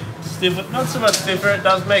make it stiffer? Not so much stiffer. It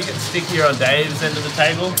does make it stickier on Dave's end of the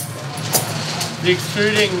table. The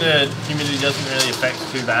extruding the humidity doesn't really affect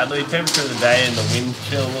too badly. Temperature of the day and the wind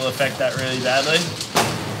chill will affect that really badly.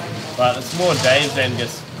 But it's more Dave's end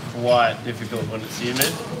gets quite difficult when it's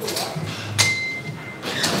humid.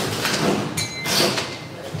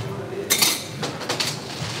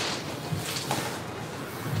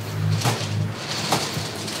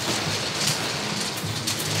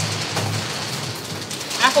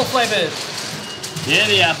 Apple flavored. Yeah,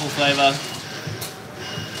 the apple flavour.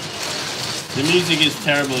 The music is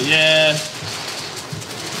terrible, yeah.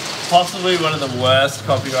 Possibly one of the worst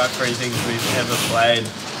copyright-free things we've ever played.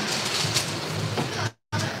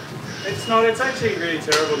 It's not. It's actually really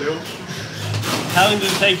terrible, Lil. How long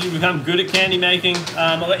does it take you to become good at candy making?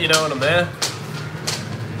 I'll let you know when I'm there.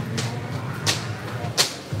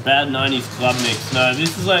 Bad 90s club mix. No,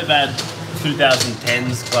 this is like bad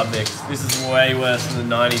 2010s club mix. This is way worse than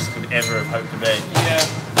the 90s could ever have hoped to be. Yeah.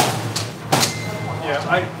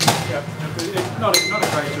 Yeah, it's not a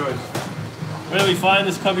great choice. Where do we find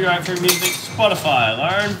this copyright-free music? Spotify,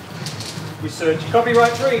 Lauren. We search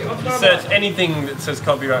copyright-free. Search anything that says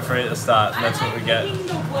copyright-free at the start, and that's what we get. I'm picking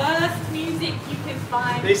the worst music you can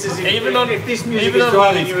find. This is Even on- if this music even is on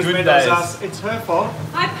driving these you as good mad as days. us, it's her fault.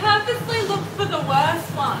 I purposely look for the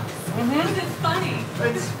worst ones because it's funny.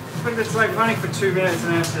 But it's like running for 2 minutes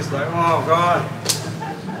and then it's just like, oh god.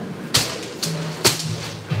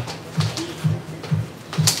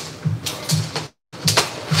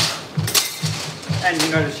 And you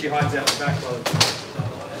notice she hides out the back while it's...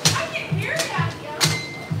 I can hear it out here.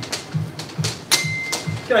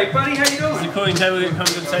 G'day Bunny, how you Does the doing? cooling table get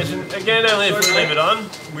compensation? Again, only if we leave it on.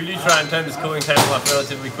 We do try and turn this cooling table off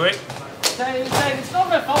relatively quick. Dave, it's not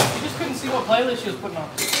her fault. You just couldn't see what playlist she was putting on.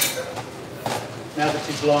 Now that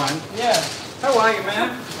she's blind. Yeah. How are you,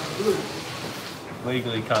 man?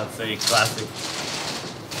 Legally can't see. Classic.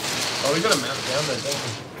 Oh, we got to mount it down there, don't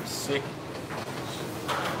we? Sick.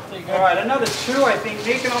 There you go. Alright, another 2 I think,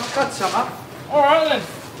 Nick, and I'll cut some up. Alright then.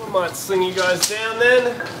 I might sling you guys down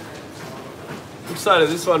then. Which side of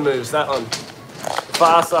this one moves? That one.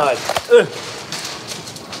 Far side.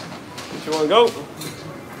 Which you want to go?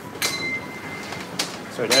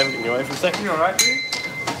 Sorry, Dave, getting you away for a second. You alright, dude?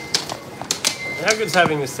 How good's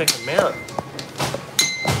having this second mount?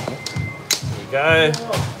 There you go.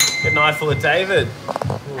 Get an eye full of David.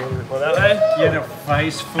 Well, that way. Get a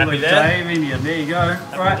face full Happy of there? Dave in you. There you go. Happy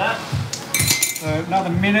with Right. that? So another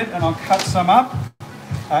minute and I'll cut some up.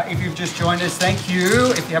 If you've just joined us, thank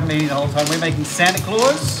you. If you haven't been here the whole time, we're making Santa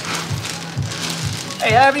Claus.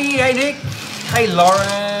 Hey Abby, hey Nick, hey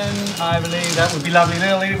Lauren. I believe that would be Lovely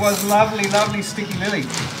Lily. It was lovely, lovely Sticky Lily.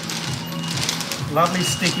 Lovely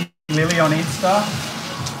Sticky Lily on Insta.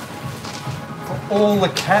 For all the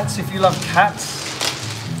cats, if you love cats,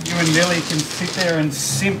 you and Lily can sit there and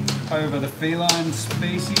simp over the feline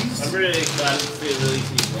species. I'm really excited to see Lily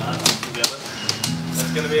see glasses together.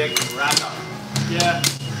 That's going to be a cracker. Yeah.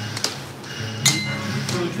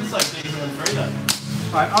 So it's just like season 1 3 though.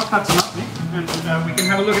 Right, I'll cut some up, Nick, and we can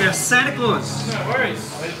have a look at our Santa Claus. No worries.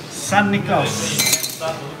 San Nicholas.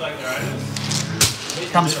 Start to look like their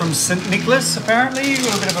owners. Comes from St. Nicholas, apparently. A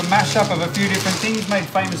little bit of a mashup of a few different things, made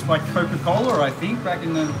famous by Coca-Cola, I think, back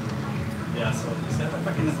in the Yeah, so what you said.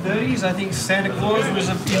 back in the 30s. I think Santa Claus was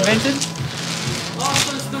invented. Oh,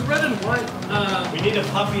 so it's the red and white. We need a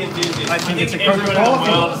puppy enthusiast. I think it's a everyone in the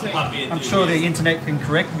Coca-Cola world is a puppy I'm enthusiast. sure the internet can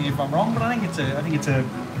correct me if I'm wrong, but I think it's a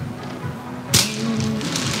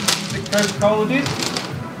Coca-Cola did.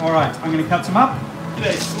 All right, I'm going to cut some up.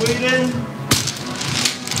 Today, Sweden.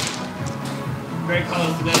 Great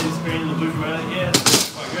colours today, this green and the blue right here.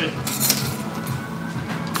 That's quite good.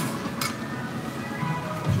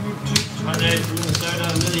 Hi Dave from Minnesota,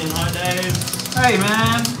 a million hi Dave. Hey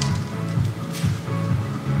man.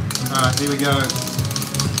 All right, here we go.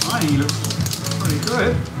 I think he looks pretty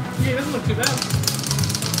good. Yeah, it doesn't look too bad.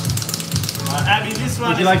 Abby, this one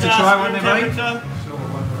Would you is like to just try one room there, buddy? temperature.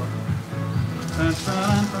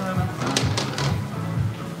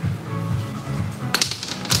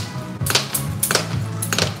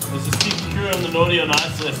 There's a sticky crew on the naughty or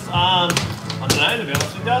nice list. I don't know, to be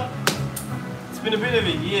honest with you. It's been a bit of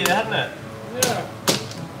a year, hasn't it? Yeah.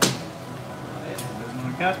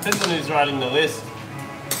 Depends on who's writing the list.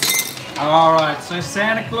 All right, so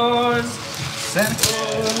Santa Claus. Santa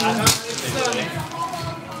Claus.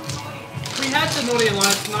 We had the naughty and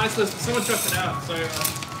nice list, but someone dropped it out, so.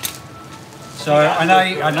 So I know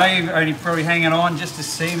you're only probably hanging on just to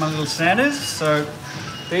see my little Santas. So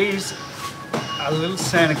these are little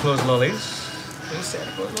Santa Claus lollies. Little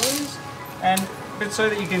Santa Claus lollies. And but so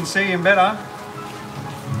that you can see them better.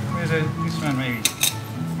 Where's this one maybe?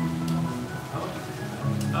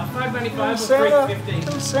 $5.95 or Santa, $3.50.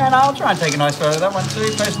 little Santa. I'll try and take a nice photo of that one too.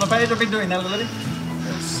 Post on the page. I've been doing that already.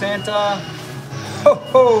 Little Santa. Ho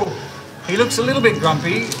ho. He looks a little bit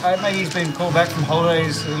grumpy. Maybe he's been called back from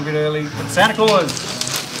holidays a little bit early. But Santa Claus.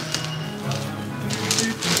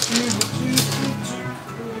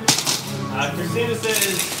 Christina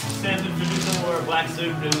says Santa traditionally wore a black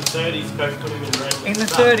suit, but in the 30s, Coke put him in red. In the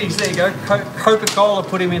 30s, there you go. Coca-Cola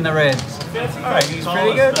put him in the red. Alright, he's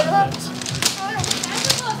pretty good. Santa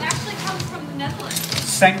Claus actually comes from the Netherlands.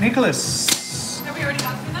 St. Nicholas. Have we already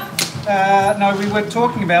gone through that? No, we were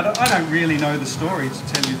talking about it. I don't really know the story,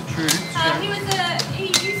 to tell you the truth. He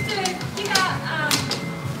used to give out,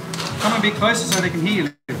 Come a bit closer so they can hear you.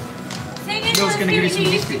 St. Bill's Nicholas, gonna give you some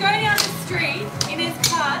he used to history. go down the street in his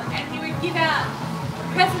cart and he would give out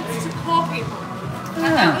presents to poor people.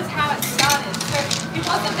 And that was how it started. So it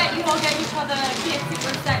wasn't that you all gave each other gifts, it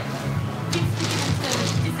was that gifts were given to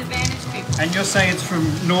disadvantaged people. And you're saying it's from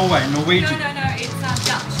Norway, Norwegian. No, it's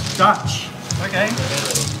Dutch. Dutch. Okay.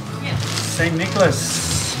 Yes. St.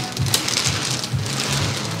 Nicholas.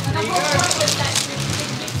 And the whole point was that you would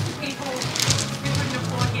give gifts to people who couldn't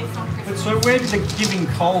afford gifts on But Christmas. so where did the giving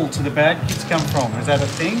coal to the bad kids come from? Is that a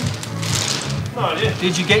thing? No idea.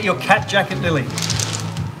 Did you get your cat jacket, Lily?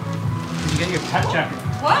 Did you get your cat jacket?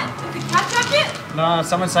 What? With the cat jacket? No,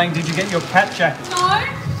 someone's saying, did you get your cat jacket? No. I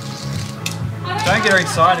Don't get her have a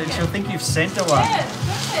excited. jacket. She'll think you've sent her one. Yes,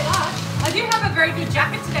 don't say that. I do have a very good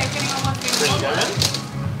jacket today, if anyone wants me to There you wear go, it. man.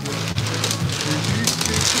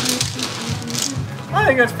 I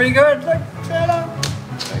think that's pretty good. Look, Santa.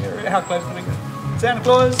 How close can I get? Santa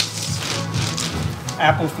Claus.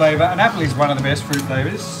 Apple flavour. An apple is one of the best fruit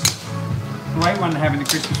flavours. Great one to have in the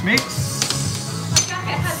Christmas mix. My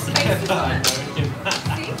jacket has spaces on it.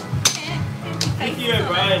 See? Thank you,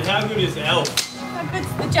 Brian. How good is Elf? How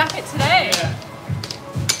good's the jacket today? Yeah.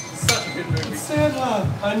 Such a good movie. Santa,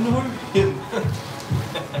 I know him.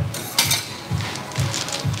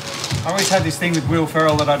 I always had this thing with Will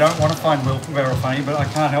Ferrell that I don't want to find Will Ferrell funny, but I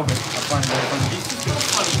can't help it. I find it very funny. He's just got a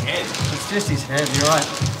funny head. It's just his head, you're right.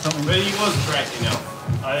 Something. But he was correct enough.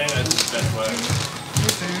 I think that's his best work.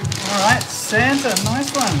 Alright, Santa,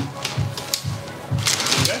 nice one.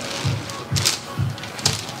 Okay.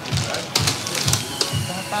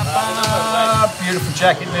 Beautiful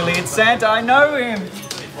jacket, Lily. It's Santa, I know him.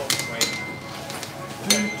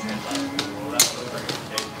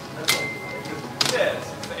 Yes,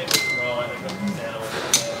 the end of the roll, I think that's Santa over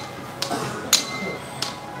there.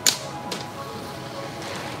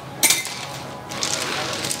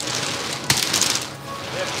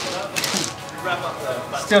 Wrap up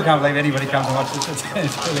the Still can't believe anybody comes and watches this.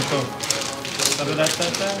 It's really cool.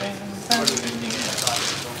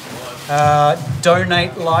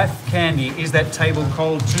 Donate Life Candy. Is that table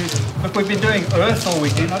cold too? Look, we've been doing Earth all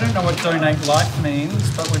weekend. I don't know what Donate Life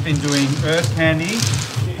means, but we've been doing Earth Candy.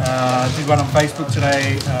 Did one on Facebook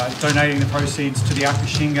today, donating the proceeds to the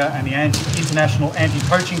Akashinga and the International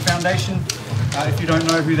Anti-Poaching Foundation. If you don't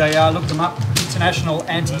know who they are, look them up. International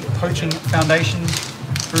Anti-Poaching Foundation,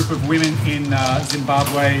 group of women in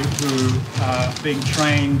Zimbabwe who are being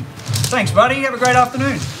trained. Thanks, buddy. Have a great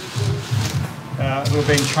afternoon. Who are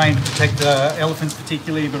being trained to protect elephants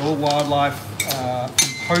particularly, but all wildlife from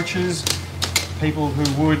poachers, people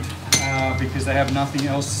who would, because they have nothing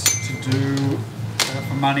else to do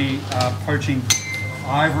for money, poaching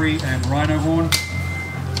ivory and rhino horn.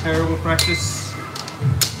 Terrible practice.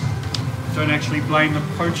 Don't actually blame the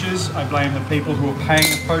poachers, I blame the people who are paying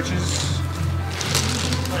the poachers.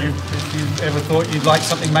 If you've ever thought you'd like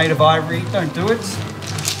something made of ivory, don't do it.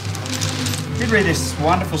 I did read this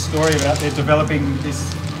wonderful story about they're developing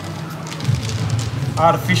this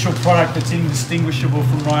artificial product that's indistinguishable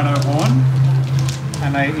from rhino horn,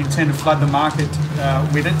 and they intend to flood the market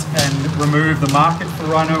with it and remove the market for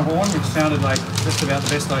rhino horn, which sounded like just about the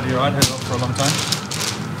best idea I'd heard of for a long time.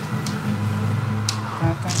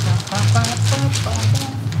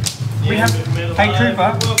 We have, hey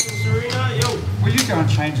Cooper, will you go and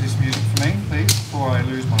change this music for me, please, before I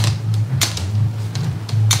lose mine?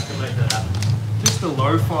 I can make that happen. Just the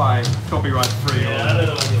lo-fi, copyright free. Yeah, I don't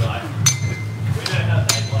know what you like. We don't have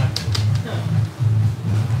that like.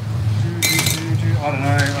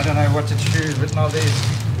 I don't know what to choose, but not these.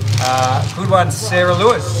 Good one, Sarah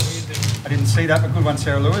Lewis. I didn't see that, but good one,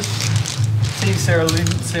 Sarah Lewis. See Sarah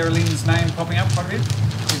Lynn's name popping up quite a bit.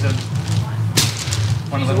 She's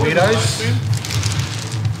one of the weirdos.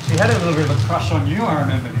 She had a little bit of a crush on you, I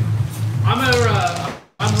remember. I'm her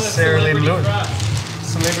Sarah Lynn celebrity Lewis. crush.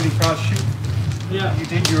 Celebrity crush. Yeah. You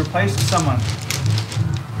did. You replaced someone.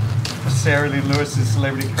 Sarah Lynn Lewis's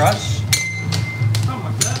celebrity crush. Something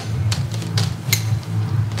like that.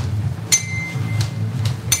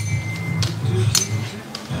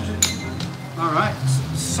 All right.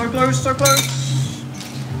 So close, so close.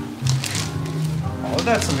 Oh,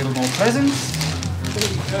 that's a little more pleasant.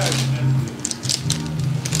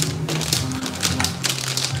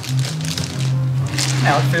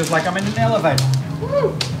 Now it feels like I'm in an elevator.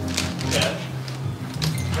 Woo! Yeah.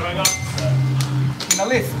 Going up. In a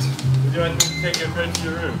lift. Would you like me to take your friend to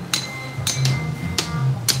your room?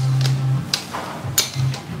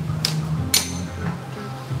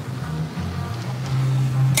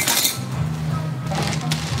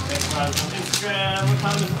 Next time on Instagram. What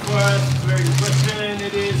time is it for us? It's a very good question.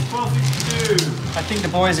 It is 12:52. I think the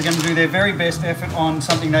boys are going to do their very best effort on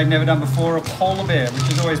something they've never done before, a polar bear, which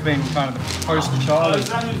has always been kind of the poster Oh, child. is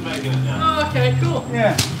that who's making it now? Oh, okay, cool.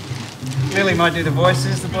 Yeah. Lily might do the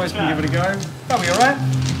voices, the boys can give it a go. That'll be alright.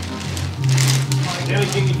 The only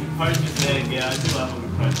thing you can post is egg. Yeah, I do love a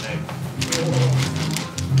good post egg.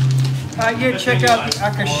 Yeah, check out the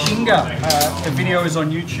Akashinga. The video is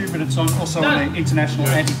on YouTube, but it's also on the International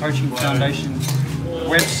Anti-Poaching Foundation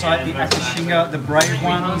website. The Akashinga, the brave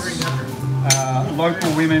ones,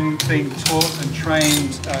 local women being taught and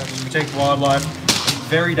trained to protect wildlife in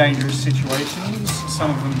very dangerous situations.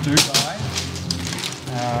 Some of them do die.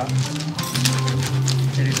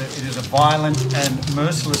 It is a violent and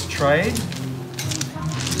merciless trade.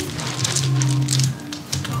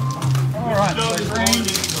 All right, so green.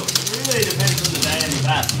 It really depends on the day and the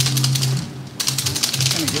bat.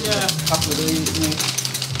 Gonna get a couple of these, Nick.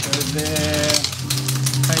 Go there.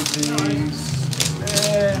 Take these.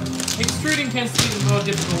 There. Extruding tends to be the more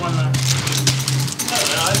difficult one though. I don't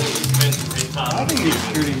know, I think it's expensive pretty hard. I think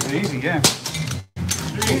extruding's easy, yeah.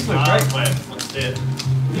 These look great. What's it?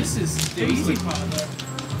 This is the easy part though.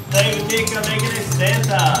 David Dick, I'm making a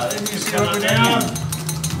Santa. Let's see just what come we're down. doing.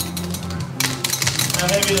 How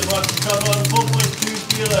heavy the box is on? 4.2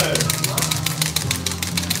 kilos.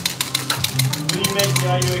 Will you make the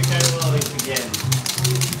Are You Okay Lollies again?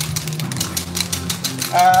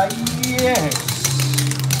 Yes.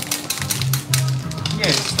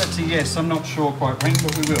 Yes, that's a yes. I'm not sure quite when,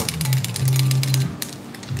 but we will.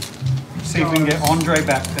 See if we can get Andre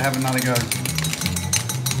back to have another go.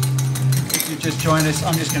 If you've just joined us,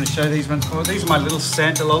 I'm just going to show these ones for. These are my little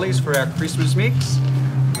Santa lollies for our Christmas mix.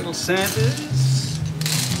 Little Santas.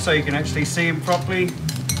 So you can actually see them properly.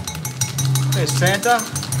 There's Santa.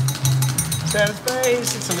 Santa's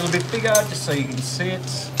face. It's a little bit bigger, just so you can see it.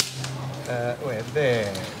 Where?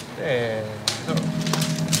 There. Oh.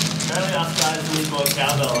 Apparently us guys need more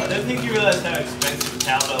cowbell. I don't think you realise how expensive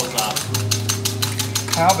cowbells are.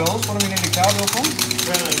 Cowbells? What do we need a cowbell for?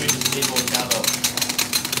 Apparently we just need more cowbell.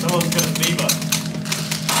 Someone's got a fever.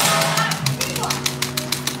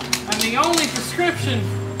 And the only prescription.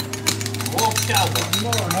 More cowbell.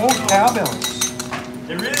 More cowbells.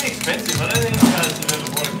 They're really expensive. I don't think you guys have ever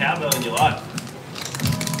bought a cowbell in your life.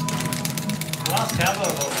 The last cowbell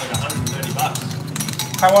I bought was like $130.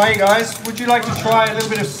 How are you guys? Would you like to try a little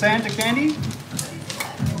bit of Santa candy?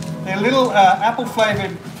 They're little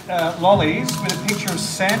apple-flavoured lollies with a picture of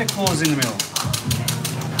Santa Claus in the middle.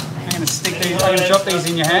 I'm going to stick these. I'm going to drop these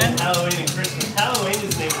in your hand. Halloween and Christmas. Halloween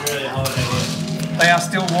isn't even really a holiday yet. They are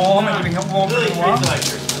still warm. It'll be warm for a Really while. treats like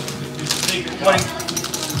Christmas. It's a secret card.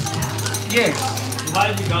 Yes. Why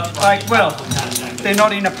have you got Like, well, they're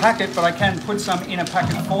not in a packet, but I can put some in a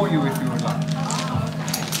packet for you if you would like.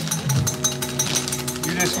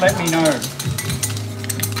 You just let me know.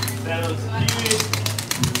 Sounds cute.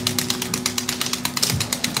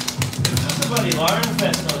 It's just a bloody Lauren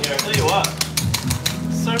fest on here, I tell you what.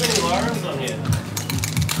 So many Laurens on here.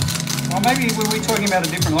 Well, maybe were we talking about a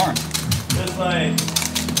different Lauren? There's like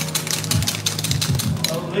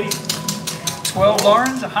at least 12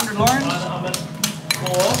 Laurens? 100 Laurens? I'm at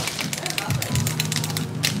 4.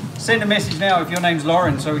 Send a message now if your name's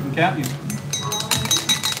Lauren so we can count you.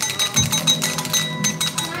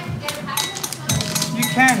 You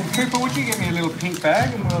can. Cooper, would you get me a little pink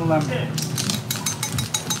bag and we'll...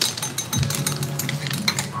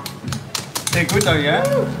 They're good though, yeah?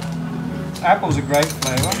 Apple's a great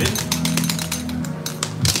flavour.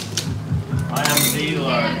 I am the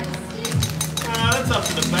Lauren. That's up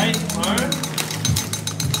to debate, Lauren.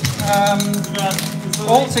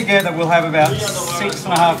 Altogether we'll have about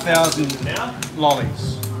 6,500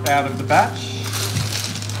 lollies out of the batch.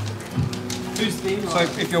 So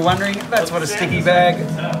if you're wondering, that's what a sticky bag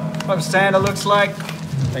of Santa looks like.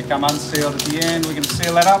 They come unsealed at the end. We're going to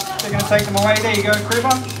seal that up. They're going to take them away. There you go,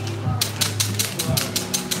 Kruber.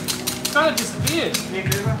 Kind of disappeared.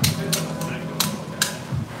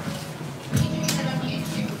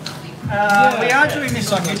 We are doing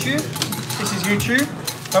this on YouTube. This is YouTube,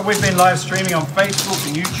 but we've been live streaming on Facebook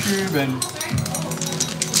and YouTube and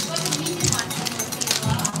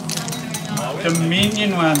the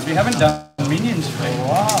Minion ones. We haven't done Minions for a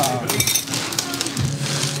while.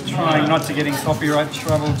 Trying not to get in copyright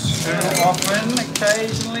trouble too often,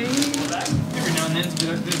 occasionally. Every now and then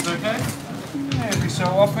it's okay. Every so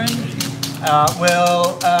often.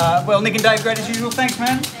 Well, Nick and Dave, great as usual. Thanks,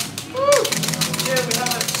 man.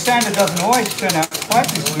 Santa doesn't always turn out quite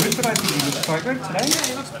this good, but I think he looks quite good today. Yeah,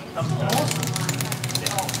 he looks awesome.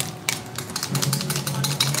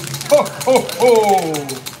 Ho, ho, ho!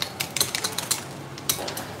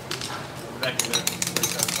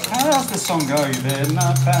 How does the song go? You better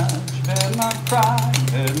not pout, you better not cry, you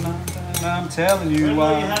better not... I'm telling you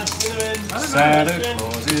what, Santa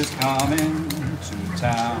Claus is coming to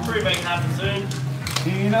town. Pretty make it happen soon.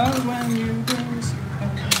 He knows when you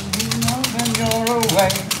disappear, he knows when you're away,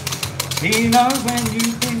 he knows when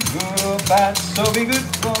you've been good or bad, so be good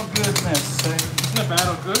for goodness sake. Isn't it bad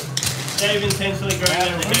or good? Dave intentionally growing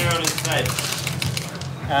out the hair on his face.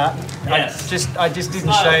 Yes. I just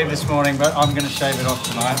didn't shave this morning, but I'm going to shave it off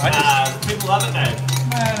tonight. People love it, Dave.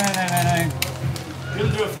 No. You're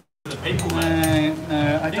going to do it for the people, mate.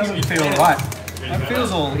 No, it doesn't feel right. It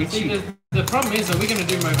feels all itchy. See, the problem is that we're going to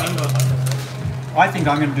do Movember. I think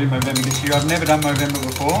I'm going to do Movember this year. I've never done Movember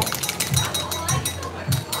before.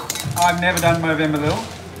 I've never done Movember, Lil.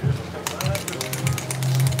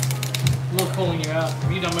 Lil calling you out.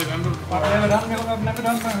 Have you done Movember before? I've never done Movember.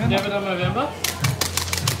 Never done Movember?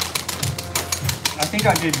 I think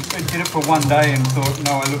I did it for one day and thought,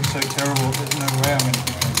 no, I look so terrible. There's no way I'm going to do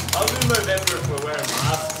it. I'll do Movember if we're wearing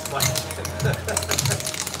masks.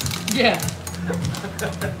 Yeah.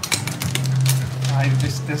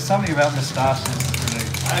 There's something about moustaches. Really.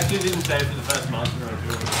 I actually didn't shave for the first month.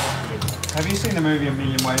 Have you seen the movie A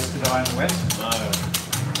Million Ways to Die in the West? No.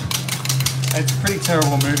 It's a pretty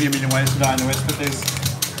terrible movie, A Million Ways to Die in the West, but there's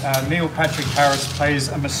Neil Patrick Harris plays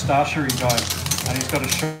a moustachery guy, and he's got a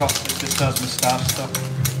shop that just does moustache stuff.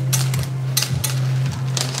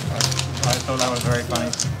 I thought that was very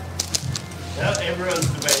funny. Now everyone's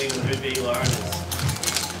debating who the Lauren is.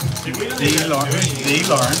 The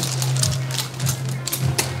Lauren.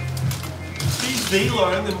 She's the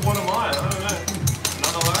Lauren, then what am I? I don't know.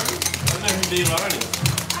 Another Lauren? I don't know who the Lauren is.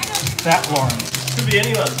 That Lauren. Could be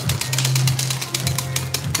anyone.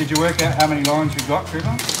 Did you work out how many Laurens we've got,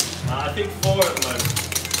 Cooper? I think 4 at the moment.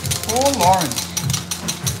 4 Laurens.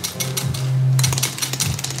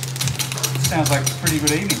 Sounds like a pretty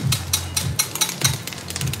good evening.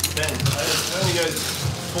 10. I only go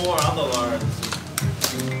 4 other Laurens.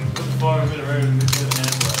 Look for a bit of room, a bit of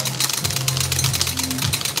hand work.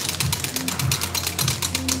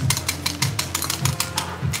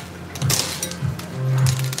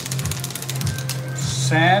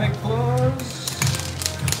 Santa Claus.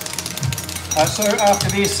 So after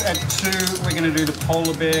this at 2, we're going to do the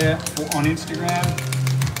polar bear on Instagram.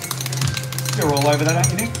 You're all over that,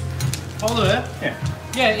 aren't you, Nick? Hold it. Yeah.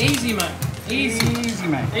 Yeah, easy, mate. Easy. Easy,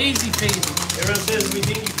 mate. Easy peasy. Everyone says we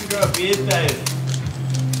think you should grow a beard, Dave.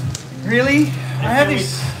 Really? I have can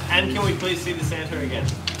this. And can we please see the Santa again?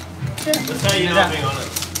 Yeah, Let's say you're not being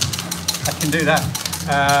honest. I can do that.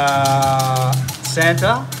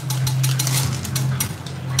 Santa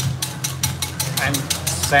and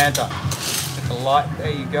Santa. With the light,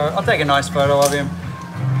 there you go. I'll take a nice photo of him,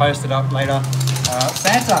 post it up later.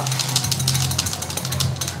 Santa.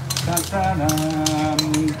 Dun, dun,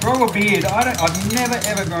 dun. Grow a beard. I've never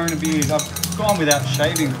ever grown a beard. I've gone without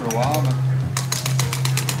shaving for a while. But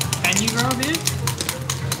Can you grow a beard?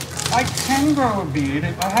 I can grow a beard.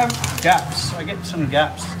 I have gaps. I get some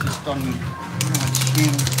gaps just on my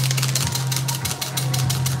chin.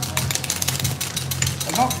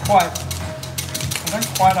 I don't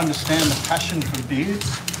quite understand the passion for beards.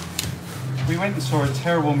 We went and saw a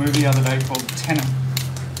terrible movie the other day called Tenet.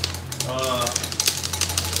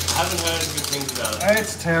 I haven't heard good things about it.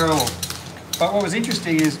 It's terrible. But what was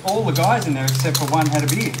interesting is all the guys in there except for one had a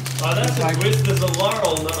beard. Oh, that's It's a like- twist. There's a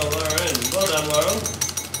Laurel, not a Lauren. Well done, Laurel.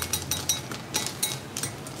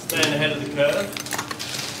 Staying ahead of the curve.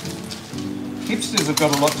 Hipsters have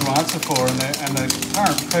got a lot to answer for, and the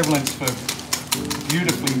current prevalence for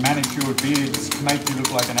beautifully manicured beards make you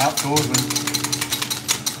look like an outdoorsman.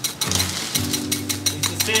 It's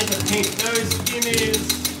the Santa pink. No, his skin is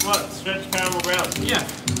what? Stretch caramel brown. Yeah.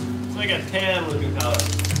 It's like a tan looking colour.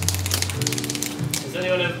 Has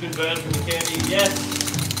anyone ever been burned from the candy? Yes.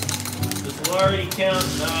 Does Laurie count?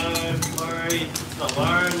 No. Laurie. It's not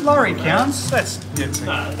Lauren. Laurie counts. That's No, it's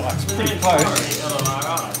the pretty name's close. Laurie.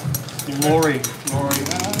 L-O-R-I. Laurie.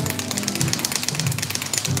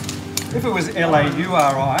 If it was Lauri,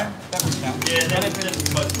 that would count. Yeah, that's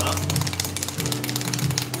close enough.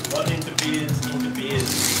 Not into beards, into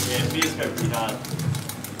beards. Yeah, beards go pretty hard.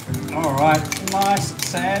 All right, nice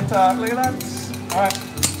Santa. Look at that. All right.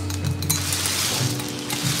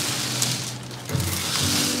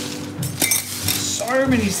 So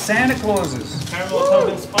many Santa Clauses. Caramel,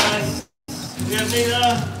 pumpkin spice. You have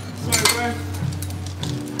neither. Sorry, bro.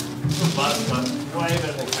 Good buttercup. Way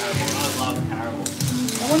better than caramel. I love caramel.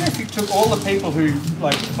 I wonder if you took all the people who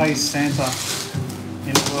like play Santa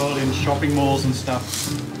in the world in shopping malls and stuff,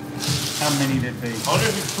 how many there'd be? I wonder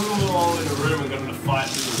if you put them all in a room and got them to fight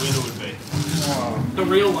who the winner would be. Oh. The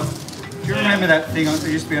real one. Do you remember that thing that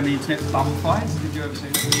used to be on the internet, bum fights? Did you ever see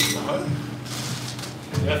that? No.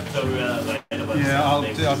 You have to tell me about that later. But Yeah, I'll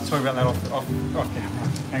talk about that off camera.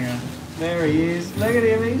 Hang on. There he is. Look at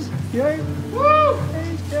him. He's cute. Woo!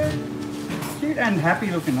 He's cute. Cute and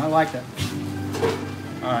happy looking. I like that.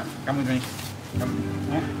 All right, come with me. Come with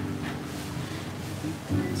me.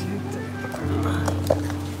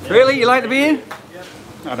 Really? You like the beard? Yep.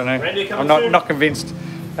 I don't know. Randy, I'm coming not soon? convinced.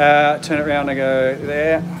 Turn it around and go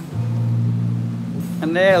there.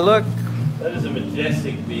 And there, look. That is a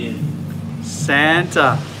majestic beard.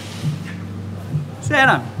 Santa.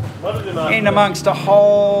 Santa. What did it In amongst a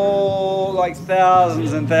whole, like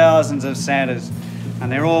thousands and thousands of Santas.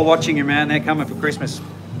 And they're all watching you, man. They're coming for Christmas.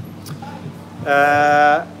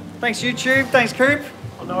 Thanks, YouTube. Thanks, Coop.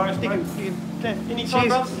 Oh, no worries, mate. Any time,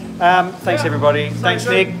 Cheers. bros? Thanks, everybody. Thanks,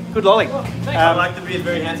 good. Nick. Good lolly. I like the beard,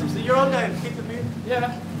 very handsome. So you're on, Dave. Keep the beard.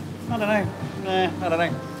 Yeah. I don't know. Nah, I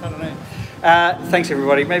don't know. Thanks,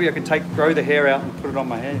 everybody. Maybe I could grow the hair out and put it on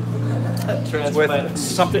my head. It's worth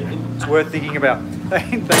something. It's worth thinking about.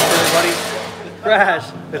 Thanks, everybody. Crash.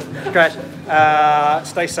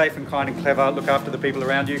 Stay safe and kind and clever. Look after the people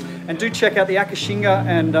around you, and do check out the Akashinga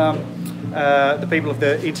and the people of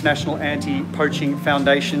the International Anti-Poaching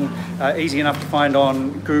Foundation. Easy enough to find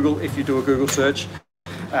on Google if you do a Google search.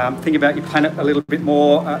 Think about your planet a little bit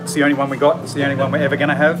more. It's the only one we got. It's the only one we're ever going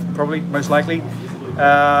to have, probably, most likely.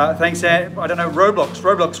 Thanks, I don't know,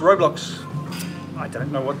 Roblox. I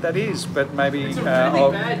don't know what that is, but maybe... It's a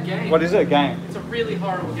really bad game. What is it, a game? It's a really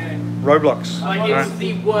horrible game. Roblox. Like, it's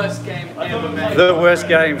the worst game ever made. The worst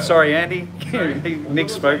game. Sorry, Andy.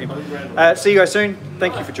 Nick's spoken. See you guys soon.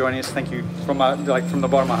 Thank you for joining us. Thank you from the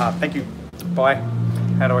bottom of my heart. Thank you. Bye.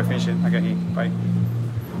 How do I finish it? I go here. Bye.